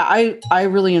 Yeah, I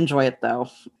really enjoy it though.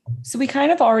 So we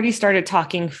kind of already started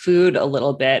talking food a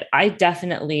little bit.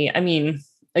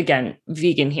 Again,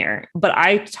 vegan here, but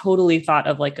I totally thought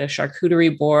of like a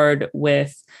charcuterie board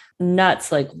with nuts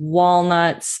like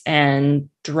walnuts and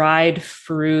dried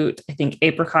fruit. I think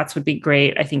apricots would be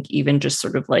great. I think even just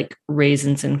sort of like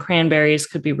raisins and cranberries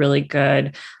could be really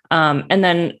good. And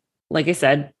then, like I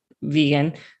said,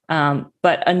 vegan,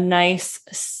 but a nice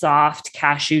soft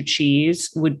cashew cheese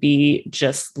would be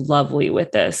just lovely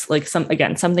with this. Like something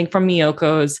from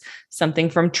Miyoko's, something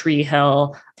from Tree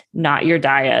Hill, not your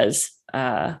Diaz.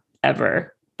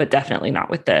 Ever, but definitely not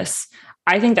with this.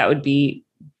 I think that would be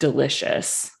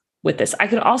delicious. with this. I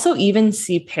could also even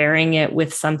see pairing it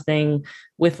with something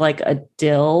with like a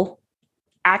dill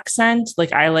accent.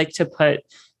 Like I like to put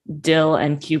dill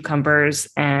and cucumbers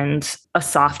and a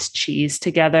soft cheese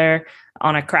together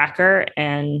on a cracker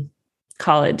and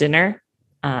call it dinner.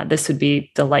 This would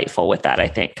be delightful with that, I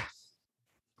think.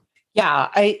 Yeah,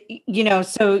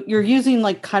 so you're using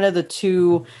like kind of the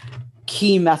two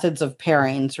key methods of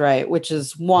pairings, right? Which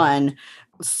is one,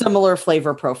 similar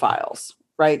flavor profiles,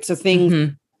 right? So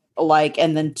things like,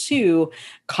 and then two,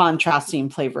 contrasting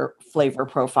flavor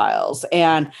profiles.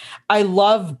 And I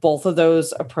love both of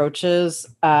those approaches.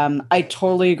 I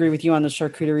totally agree with you on the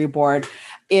charcuterie board.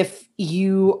 If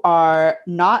you are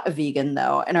not a vegan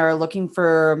though, and are looking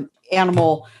for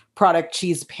animal product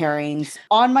cheese pairings,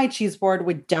 on my cheese board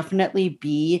would definitely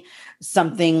be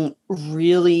something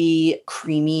really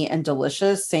creamy and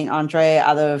delicious. St. Andre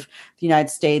out of the United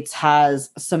States has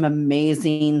some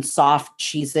amazing soft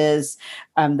cheeses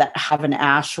that have an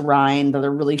ash rind that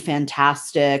are really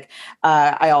fantastic.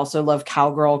 I also love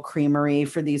Cowgirl Creamery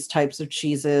for these types of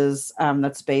cheeses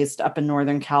that's based up in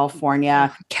Northern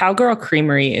California. Cowgirl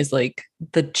Creamery is like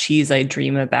the cheese I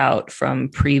dream about from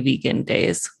pre-vegan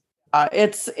days.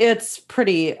 It's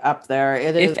pretty up there.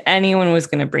 If anyone was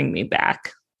going to bring me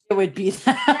back, it would be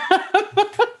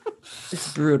that.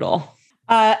 It's brutal.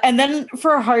 And then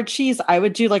for a hard cheese, I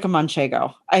would do like a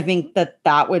manchego. I think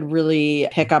that would really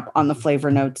pick up on the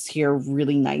flavor notes here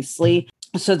really nicely.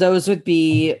 So those would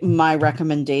be my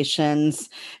recommendations.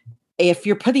 If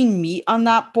you're putting meat on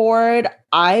that board,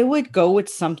 I would go with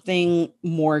something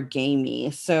more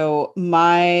gamey. So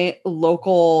my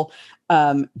local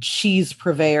cheese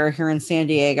purveyor here in San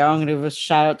Diego, I'm going to give a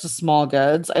shout out to Small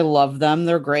Goods. I love them.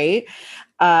 They're great.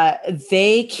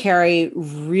 They carry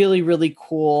really, really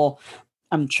cool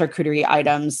charcuterie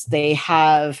items. They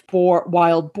have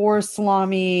wild boar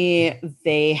salami.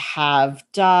 They have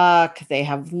duck. They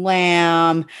have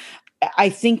lamb. I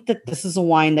think that this is a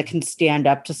wine that can stand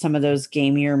up to some of those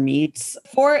gamier meats.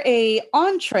 For a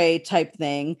entree type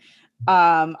thing,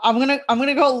 I'm gonna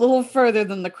go a little further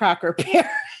than the cracker pairing.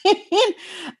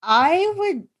 I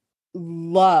would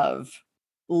love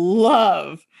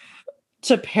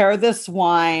to pair this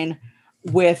wine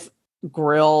with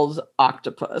grilled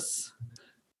octopus.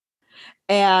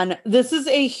 And this is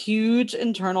a huge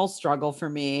internal struggle for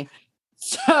me.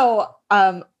 So,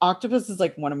 octopus is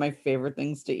like one of my favorite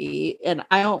things to eat. And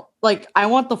I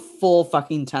want the full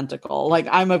fucking tentacle. Like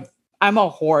I'm a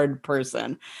horde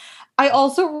person. I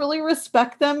also really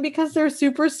respect them because they're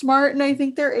super smart and I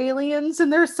think they're aliens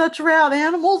and they're such rad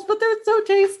animals, but they're so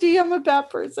tasty. I'm a bad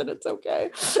person. It's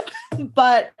okay.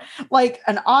 But like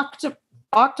an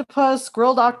octopus,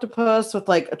 grilled octopus with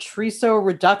like a chorizo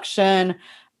reduction.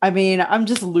 I mean, I'm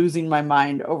just losing my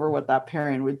mind over what that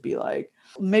pairing would be like.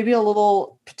 Maybe a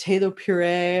little potato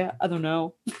puree. I don't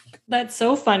know. That's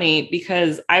so funny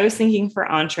because I was thinking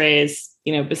for entrees,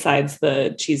 besides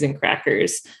the cheese and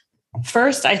crackers,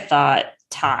 first I thought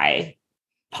Thai,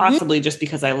 possibly just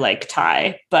because I like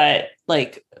Thai, but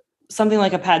like something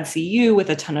like a pad see ew with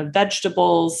a ton of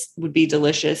vegetables would be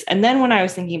delicious. And then when I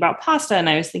was thinking about pasta and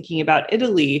I was thinking about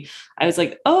Italy, I was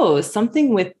like, oh,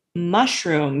 something with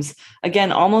mushrooms,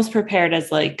 again, almost prepared as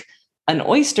like an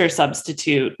oyster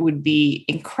substitute would be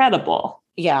incredible.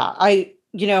 Yeah,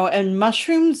 and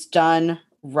mushrooms done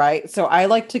right. So I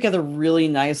like to get a really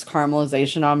nice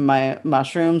caramelization on my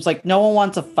mushrooms. Like no one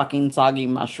wants a fucking soggy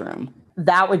mushroom.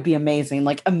 That would be amazing.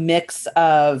 Like a mix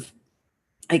of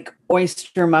like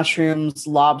oyster mushrooms,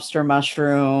 lobster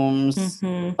mushrooms.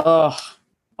 Mm-hmm.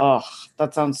 Oh,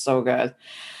 that sounds so good.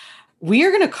 We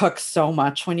are going to cook so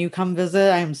much when you come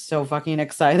visit. I am so fucking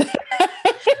excited.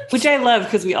 Which I love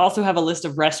because we also have a list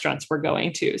of restaurants we're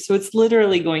going to. So it's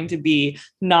literally going to be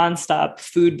nonstop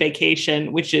food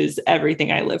vacation, which is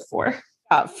everything I live for.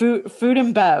 Food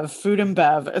and bev.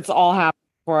 It's all happening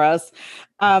for us.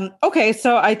 Okay,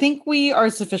 so I think we are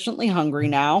sufficiently hungry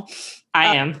now.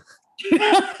 I am.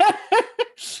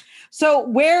 So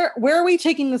where are we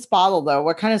taking this bottle though?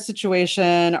 What kind of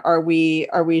situation are we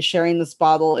sharing this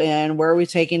bottle in? Where are we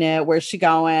taking it? Where's she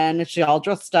going? Is she all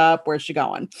dressed up? Where's she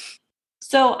going?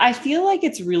 So I feel like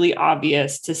it's really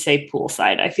obvious to say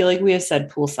poolside. I feel like we have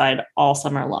said poolside all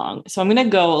summer long. So I'm going to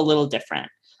go a little different.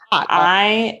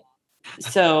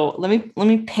 So let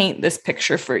me paint this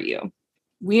picture for you.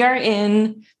 We are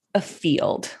in a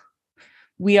field.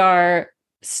 We are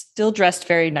still dressed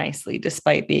very nicely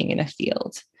despite being in a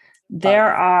field.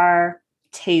 There are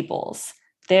tables.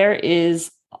 There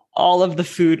is all of the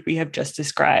food we have just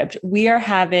described. We are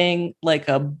having like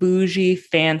a bougie,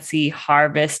 fancy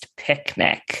harvest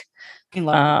picnic.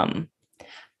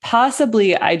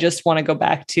 Possibly, I just want to go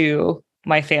back to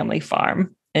my family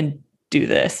farm and do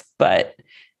this, but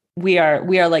we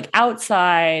are like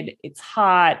outside. It's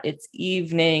hot. It's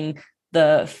evening.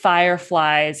 The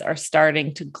fireflies are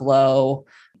starting to glow.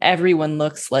 Everyone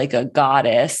looks like a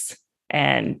goddess,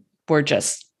 and we're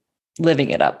just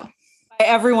living it up. By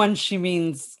everyone, she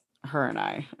means her and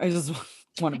I. I just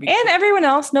want to be. And everyone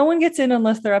else. No one gets in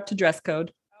unless they're up to dress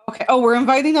code. Okay. Oh, we're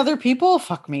inviting other people?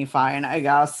 Fuck me. Fine, I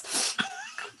guess.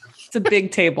 It's a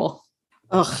big table.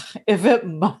 Ugh, if it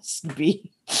must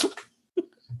be.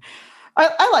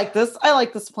 I like this. I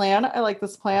like this plan.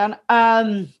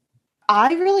 I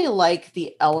really like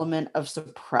the element of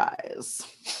surprise.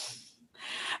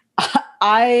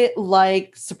 I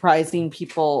like surprising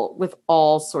people with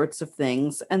all sorts of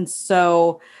things. And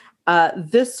so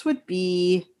this would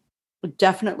be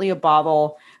definitely a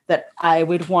bottle that I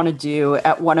would want to do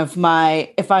at one of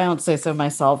my, if I don't say so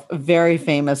myself, very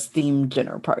famous themed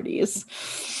dinner parties.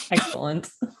 Excellent.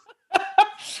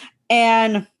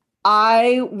 And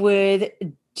I would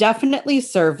definitely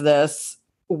serve this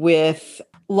with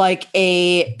like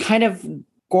a kind of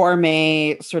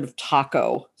gourmet sort of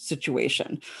taco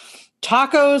situation.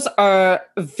 Tacos are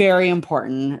very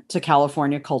important to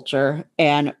California culture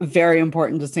and very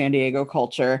important to San Diego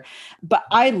culture. But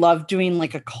I love doing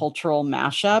like a cultural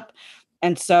mashup.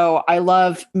 And so I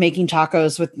love making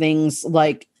tacos with things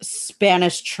like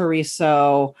Spanish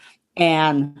chorizo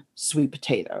and sweet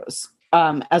potatoes.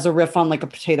 As a riff on like a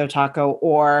potato taco,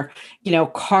 or, you know,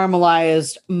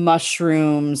 caramelized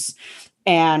mushrooms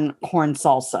and corn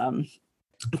salsa.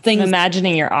 I'm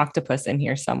imagining your octopus in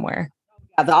here somewhere.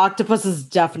 Yeah, the octopus is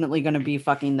definitely going to be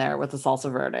fucking there with the salsa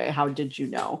verde. How did you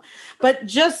know? But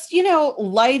just, you know,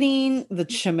 lighting the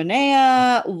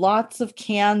chimenea, lots of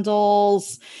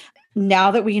candles.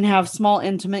 Now that we can have small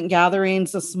intimate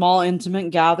gatherings, a small intimate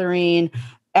gathering,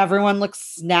 everyone looks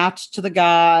snatched to the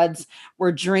gods.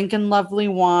 We're drinking lovely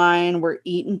wine. We're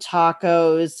eating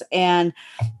tacos. And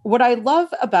what I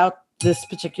love about this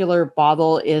particular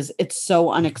bottle is it's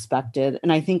so unexpected.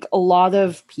 And I think a lot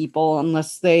of people,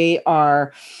 unless they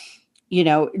are, you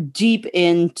know, deep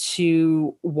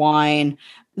into wine,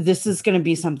 this is going to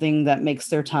be something that makes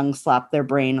their tongue slap their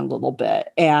brain a little bit.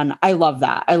 And I love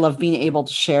that. I love being able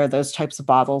to share those types of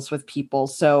bottles with people.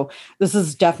 So this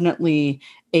is definitely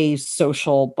a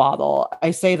social bottle.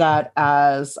 I say that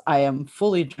as I am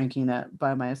fully drinking it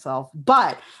by myself,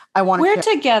 but I want to. We're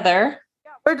together.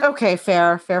 Okay,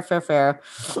 fair.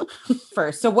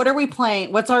 First, so what are we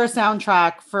playing? What's our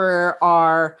soundtrack for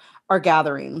our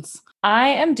gatherings? I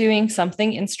am doing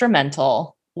something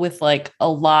instrumental with like a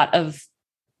lot of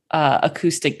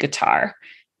acoustic guitar,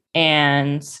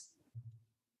 and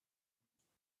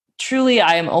truly,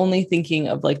 I am only thinking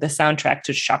of like the soundtrack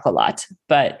to Chocolat,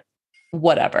 but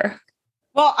whatever.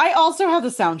 Well, I also have the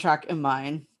soundtrack in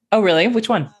mind. Oh, really? Which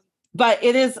one? But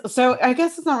it is, so I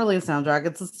guess it's not really a soundtrack.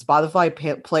 It's a Spotify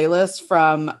playlist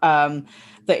from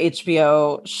the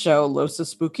HBO show Los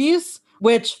Spookies,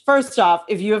 which, first off,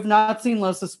 if you have not seen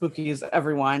Los Spookies,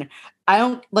 everyone, I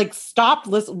don't like stop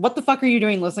listen. What the fuck are you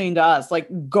doing listening to us? Like,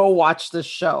 go watch this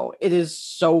show. It is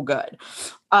so good.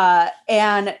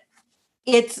 And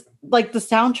it's like the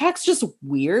soundtrack's just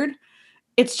weird.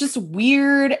 It's just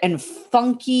weird and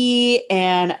funky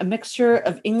and a mixture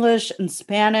of English and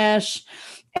Spanish.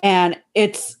 And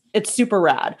it's super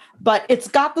rad, but it's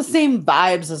got the same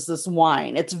vibes as this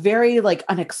wine. It's very like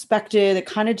unexpected. It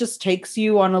kind of just takes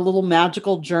you on a little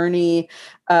magical journey.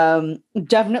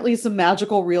 Definitely some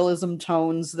magical realism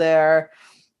tones there.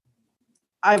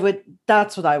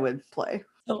 That's what I would play.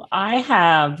 So I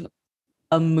have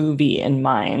a movie in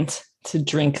mind to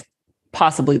drink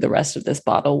possibly the rest of this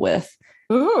bottle with.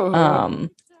 Ooh.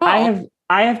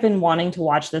 I have been wanting to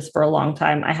watch this for a long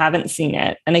time. I haven't seen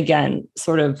it. And again,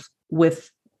 sort of with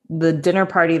the dinner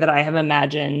party that I have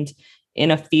imagined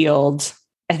in a field,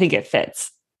 I think it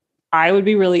fits. I would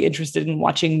be really interested in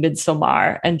watching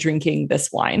Midsommar and drinking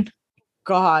this wine.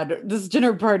 God, this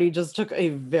dinner party just took a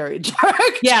very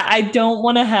dark. Yeah, I don't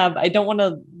want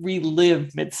to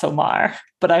relive Midsommar,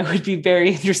 but I would be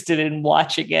very interested in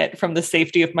watching it from the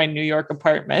safety of my New York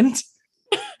apartment.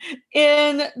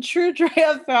 In true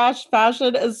Drea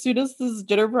fashion, as soon as this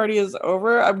dinner party is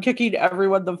over, I'm kicking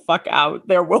everyone the fuck out.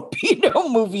 There will be no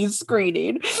movie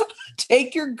screening.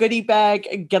 Take your goodie bag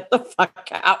and get the fuck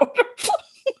out.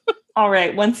 All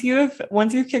right. Once you've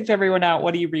kicked everyone out,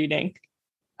 what are you reading?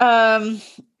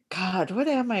 God, what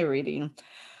am I reading?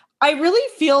 I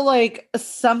really feel like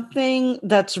something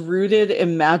that's rooted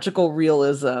in magical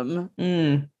realism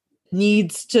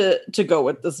needs to go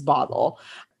with this bottle,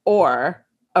 or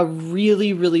a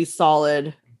really, really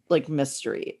solid like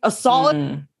mystery. A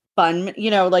solid fun,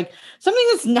 like something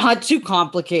that's not too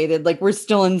complicated. Like we're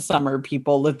still in summer,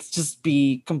 people. Let's just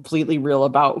be completely real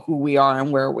about who we are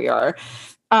and where we are.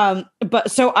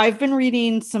 But so I've been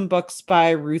reading some books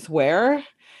by Ruth Ware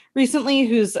recently,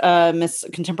 who's a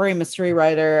contemporary mystery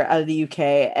writer out of the UK,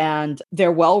 and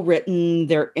they're well written,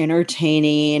 they're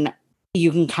entertaining.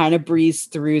 You can kind of breeze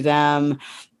through them.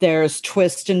 There's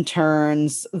twists and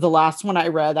turns. The last one I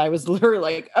read, I was literally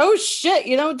like, oh shit,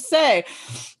 you don't say.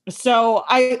 So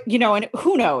and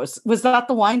who knows? Was that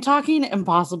the wine talking?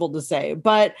 Impossible to say.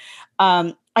 But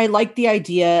I like the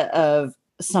idea of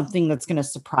something that's going to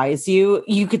surprise you.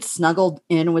 You could snuggle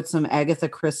in with some Agatha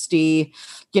Christie,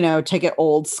 take it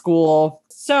old school.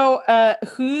 So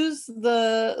who's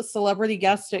the celebrity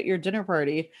guest at your dinner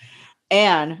party?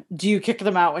 And do you kick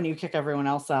them out when you kick everyone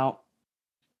else out?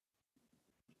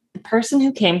 The person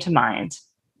who came to mind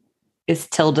is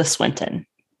Tilda Swinton.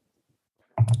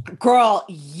 Girl,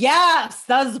 yes,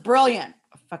 that's brilliant.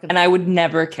 And I would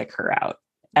never kick her out,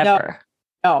 ever.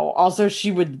 No, also she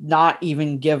would not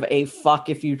even give a fuck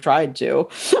if you tried to.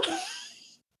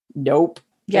 Nope.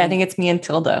 Yeah, I think it's me and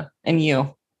Tilda and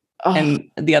you and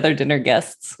the other dinner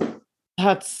guests.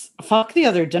 That's fuck the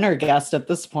other dinner guest at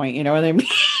this point. You know what I mean?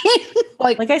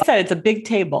 like I said, it's a big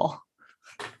table.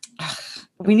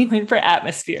 We need for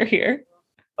atmosphere here.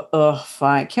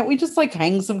 Fine. Can't we just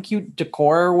hang some cute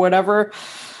decor or whatever?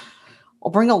 I'll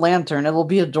bring a lantern. It'll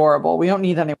be adorable. We don't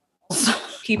need anyone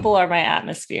else. People are my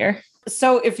atmosphere.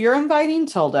 So if you're inviting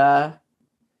Tilda,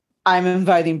 I'm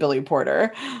inviting Billy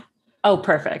Porter. Oh,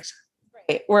 perfect.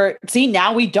 Right.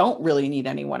 Now we don't really need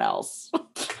anyone else.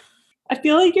 I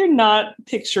feel like you're not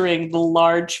picturing the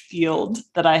large field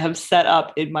that I have set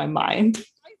up in my mind.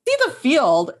 I see the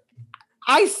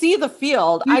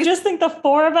field. You just think the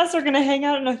four of us are going to hang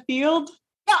out in a field?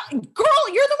 Yeah,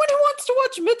 girl, you're the one who wants to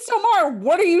watch Midsommar.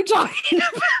 What are you talking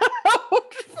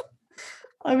about?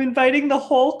 I'm inviting the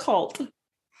whole cult.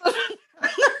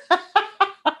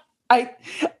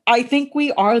 I think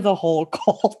we are the whole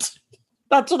cult.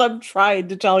 That's what I'm trying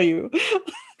to tell you.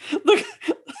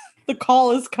 The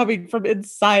call is coming from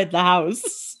inside the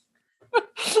house.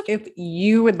 If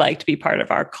you would like to be part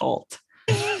of our cult,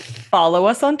 follow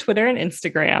us on Twitter and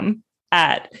Instagram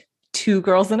at 2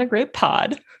 Girls and a Grape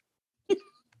Pod.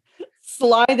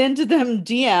 Slide into them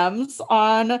DMs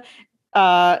on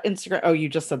Instagram. Oh, you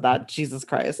just said that. Jesus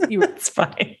Christ. It's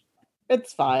fine.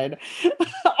 It's fine.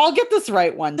 I'll get this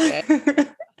right one day.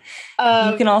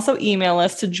 You can also email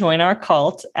us to join our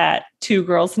cult at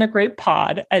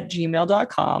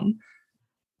 2girlsandagreatpod@gmail.com.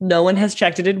 No one has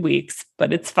checked it in weeks,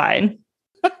 but it's fine.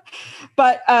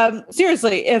 But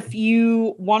seriously, if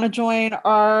you want to join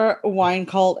our wine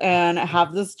cult and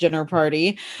have this dinner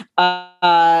party,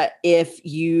 if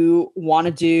you want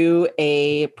to do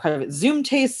a private Zoom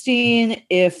tasting,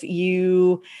 if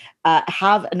you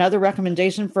have another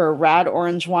recommendation for a rad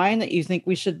orange wine that you think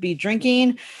we should be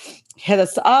drinking, hit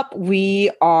us up. We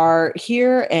are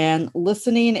here and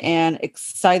listening and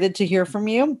excited to hear from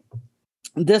you.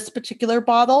 This particular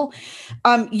bottle,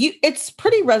 it's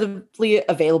pretty readily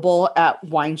available at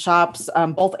wine shops.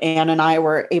 Both Anne and I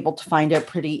were able to find it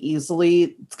pretty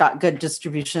easily. It's got good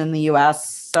distribution in the US.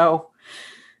 So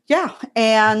yeah,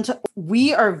 and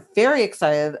we are very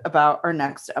excited about our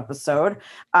next episode.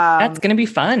 That's going to be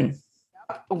fun.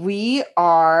 We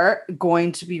are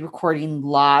going to be recording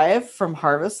live from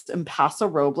Harvest in Paso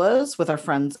Robles with our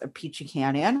friends at Peachy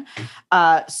Canyon.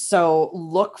 So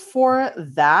look for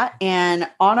that. And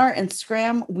on our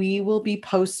Instagram, we will be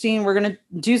posting. We're going to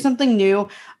do something new.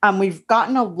 We've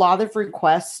gotten a lot of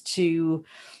requests to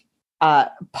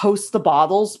post the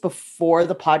bottles before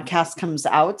the podcast comes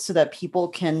out so that people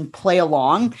can play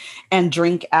along and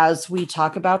drink as we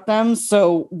talk about them.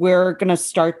 So we're going to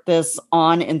start this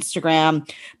on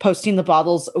Instagram, posting the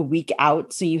bottles a week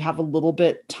out so you have a little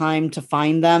bit time to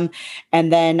find them.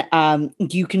 And then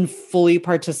you can fully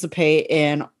participate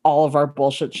in all of our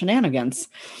bullshit shenanigans.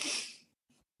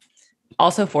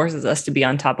 Also forces us to be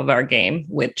on top of our game,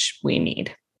 which we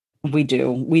need. We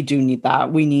do need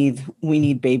that. We need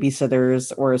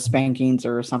babysitters or spankings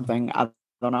or something. I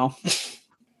don't know.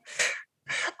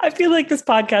 I feel like this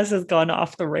podcast has gone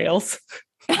off the rails.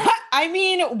 I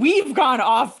mean, we've gone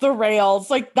off the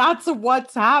rails. Like that's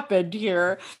what's happened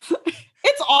here.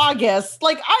 It's August.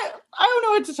 Like I don't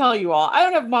know what to tell you all. I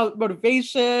don't have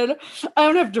motivation. I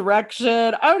don't have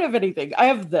direction. I don't have anything. I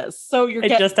have this. So I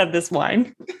just have this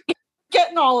wine.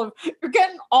 You're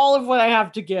getting all of what I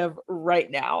have to give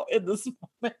right now in this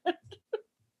moment.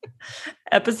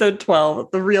 Episode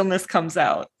 12, the realness comes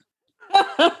out.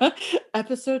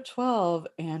 Episode 12,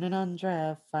 Anne and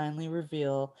Andrea finally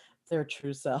reveal their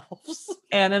true selves.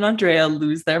 Anne and Andrea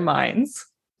lose their minds.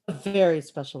 very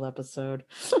special episode.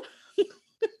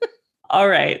 All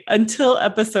right. Until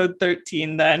episode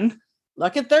 13, then.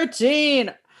 Look at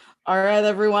 13. All right,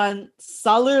 everyone.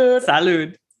 Salud.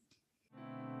 Salud.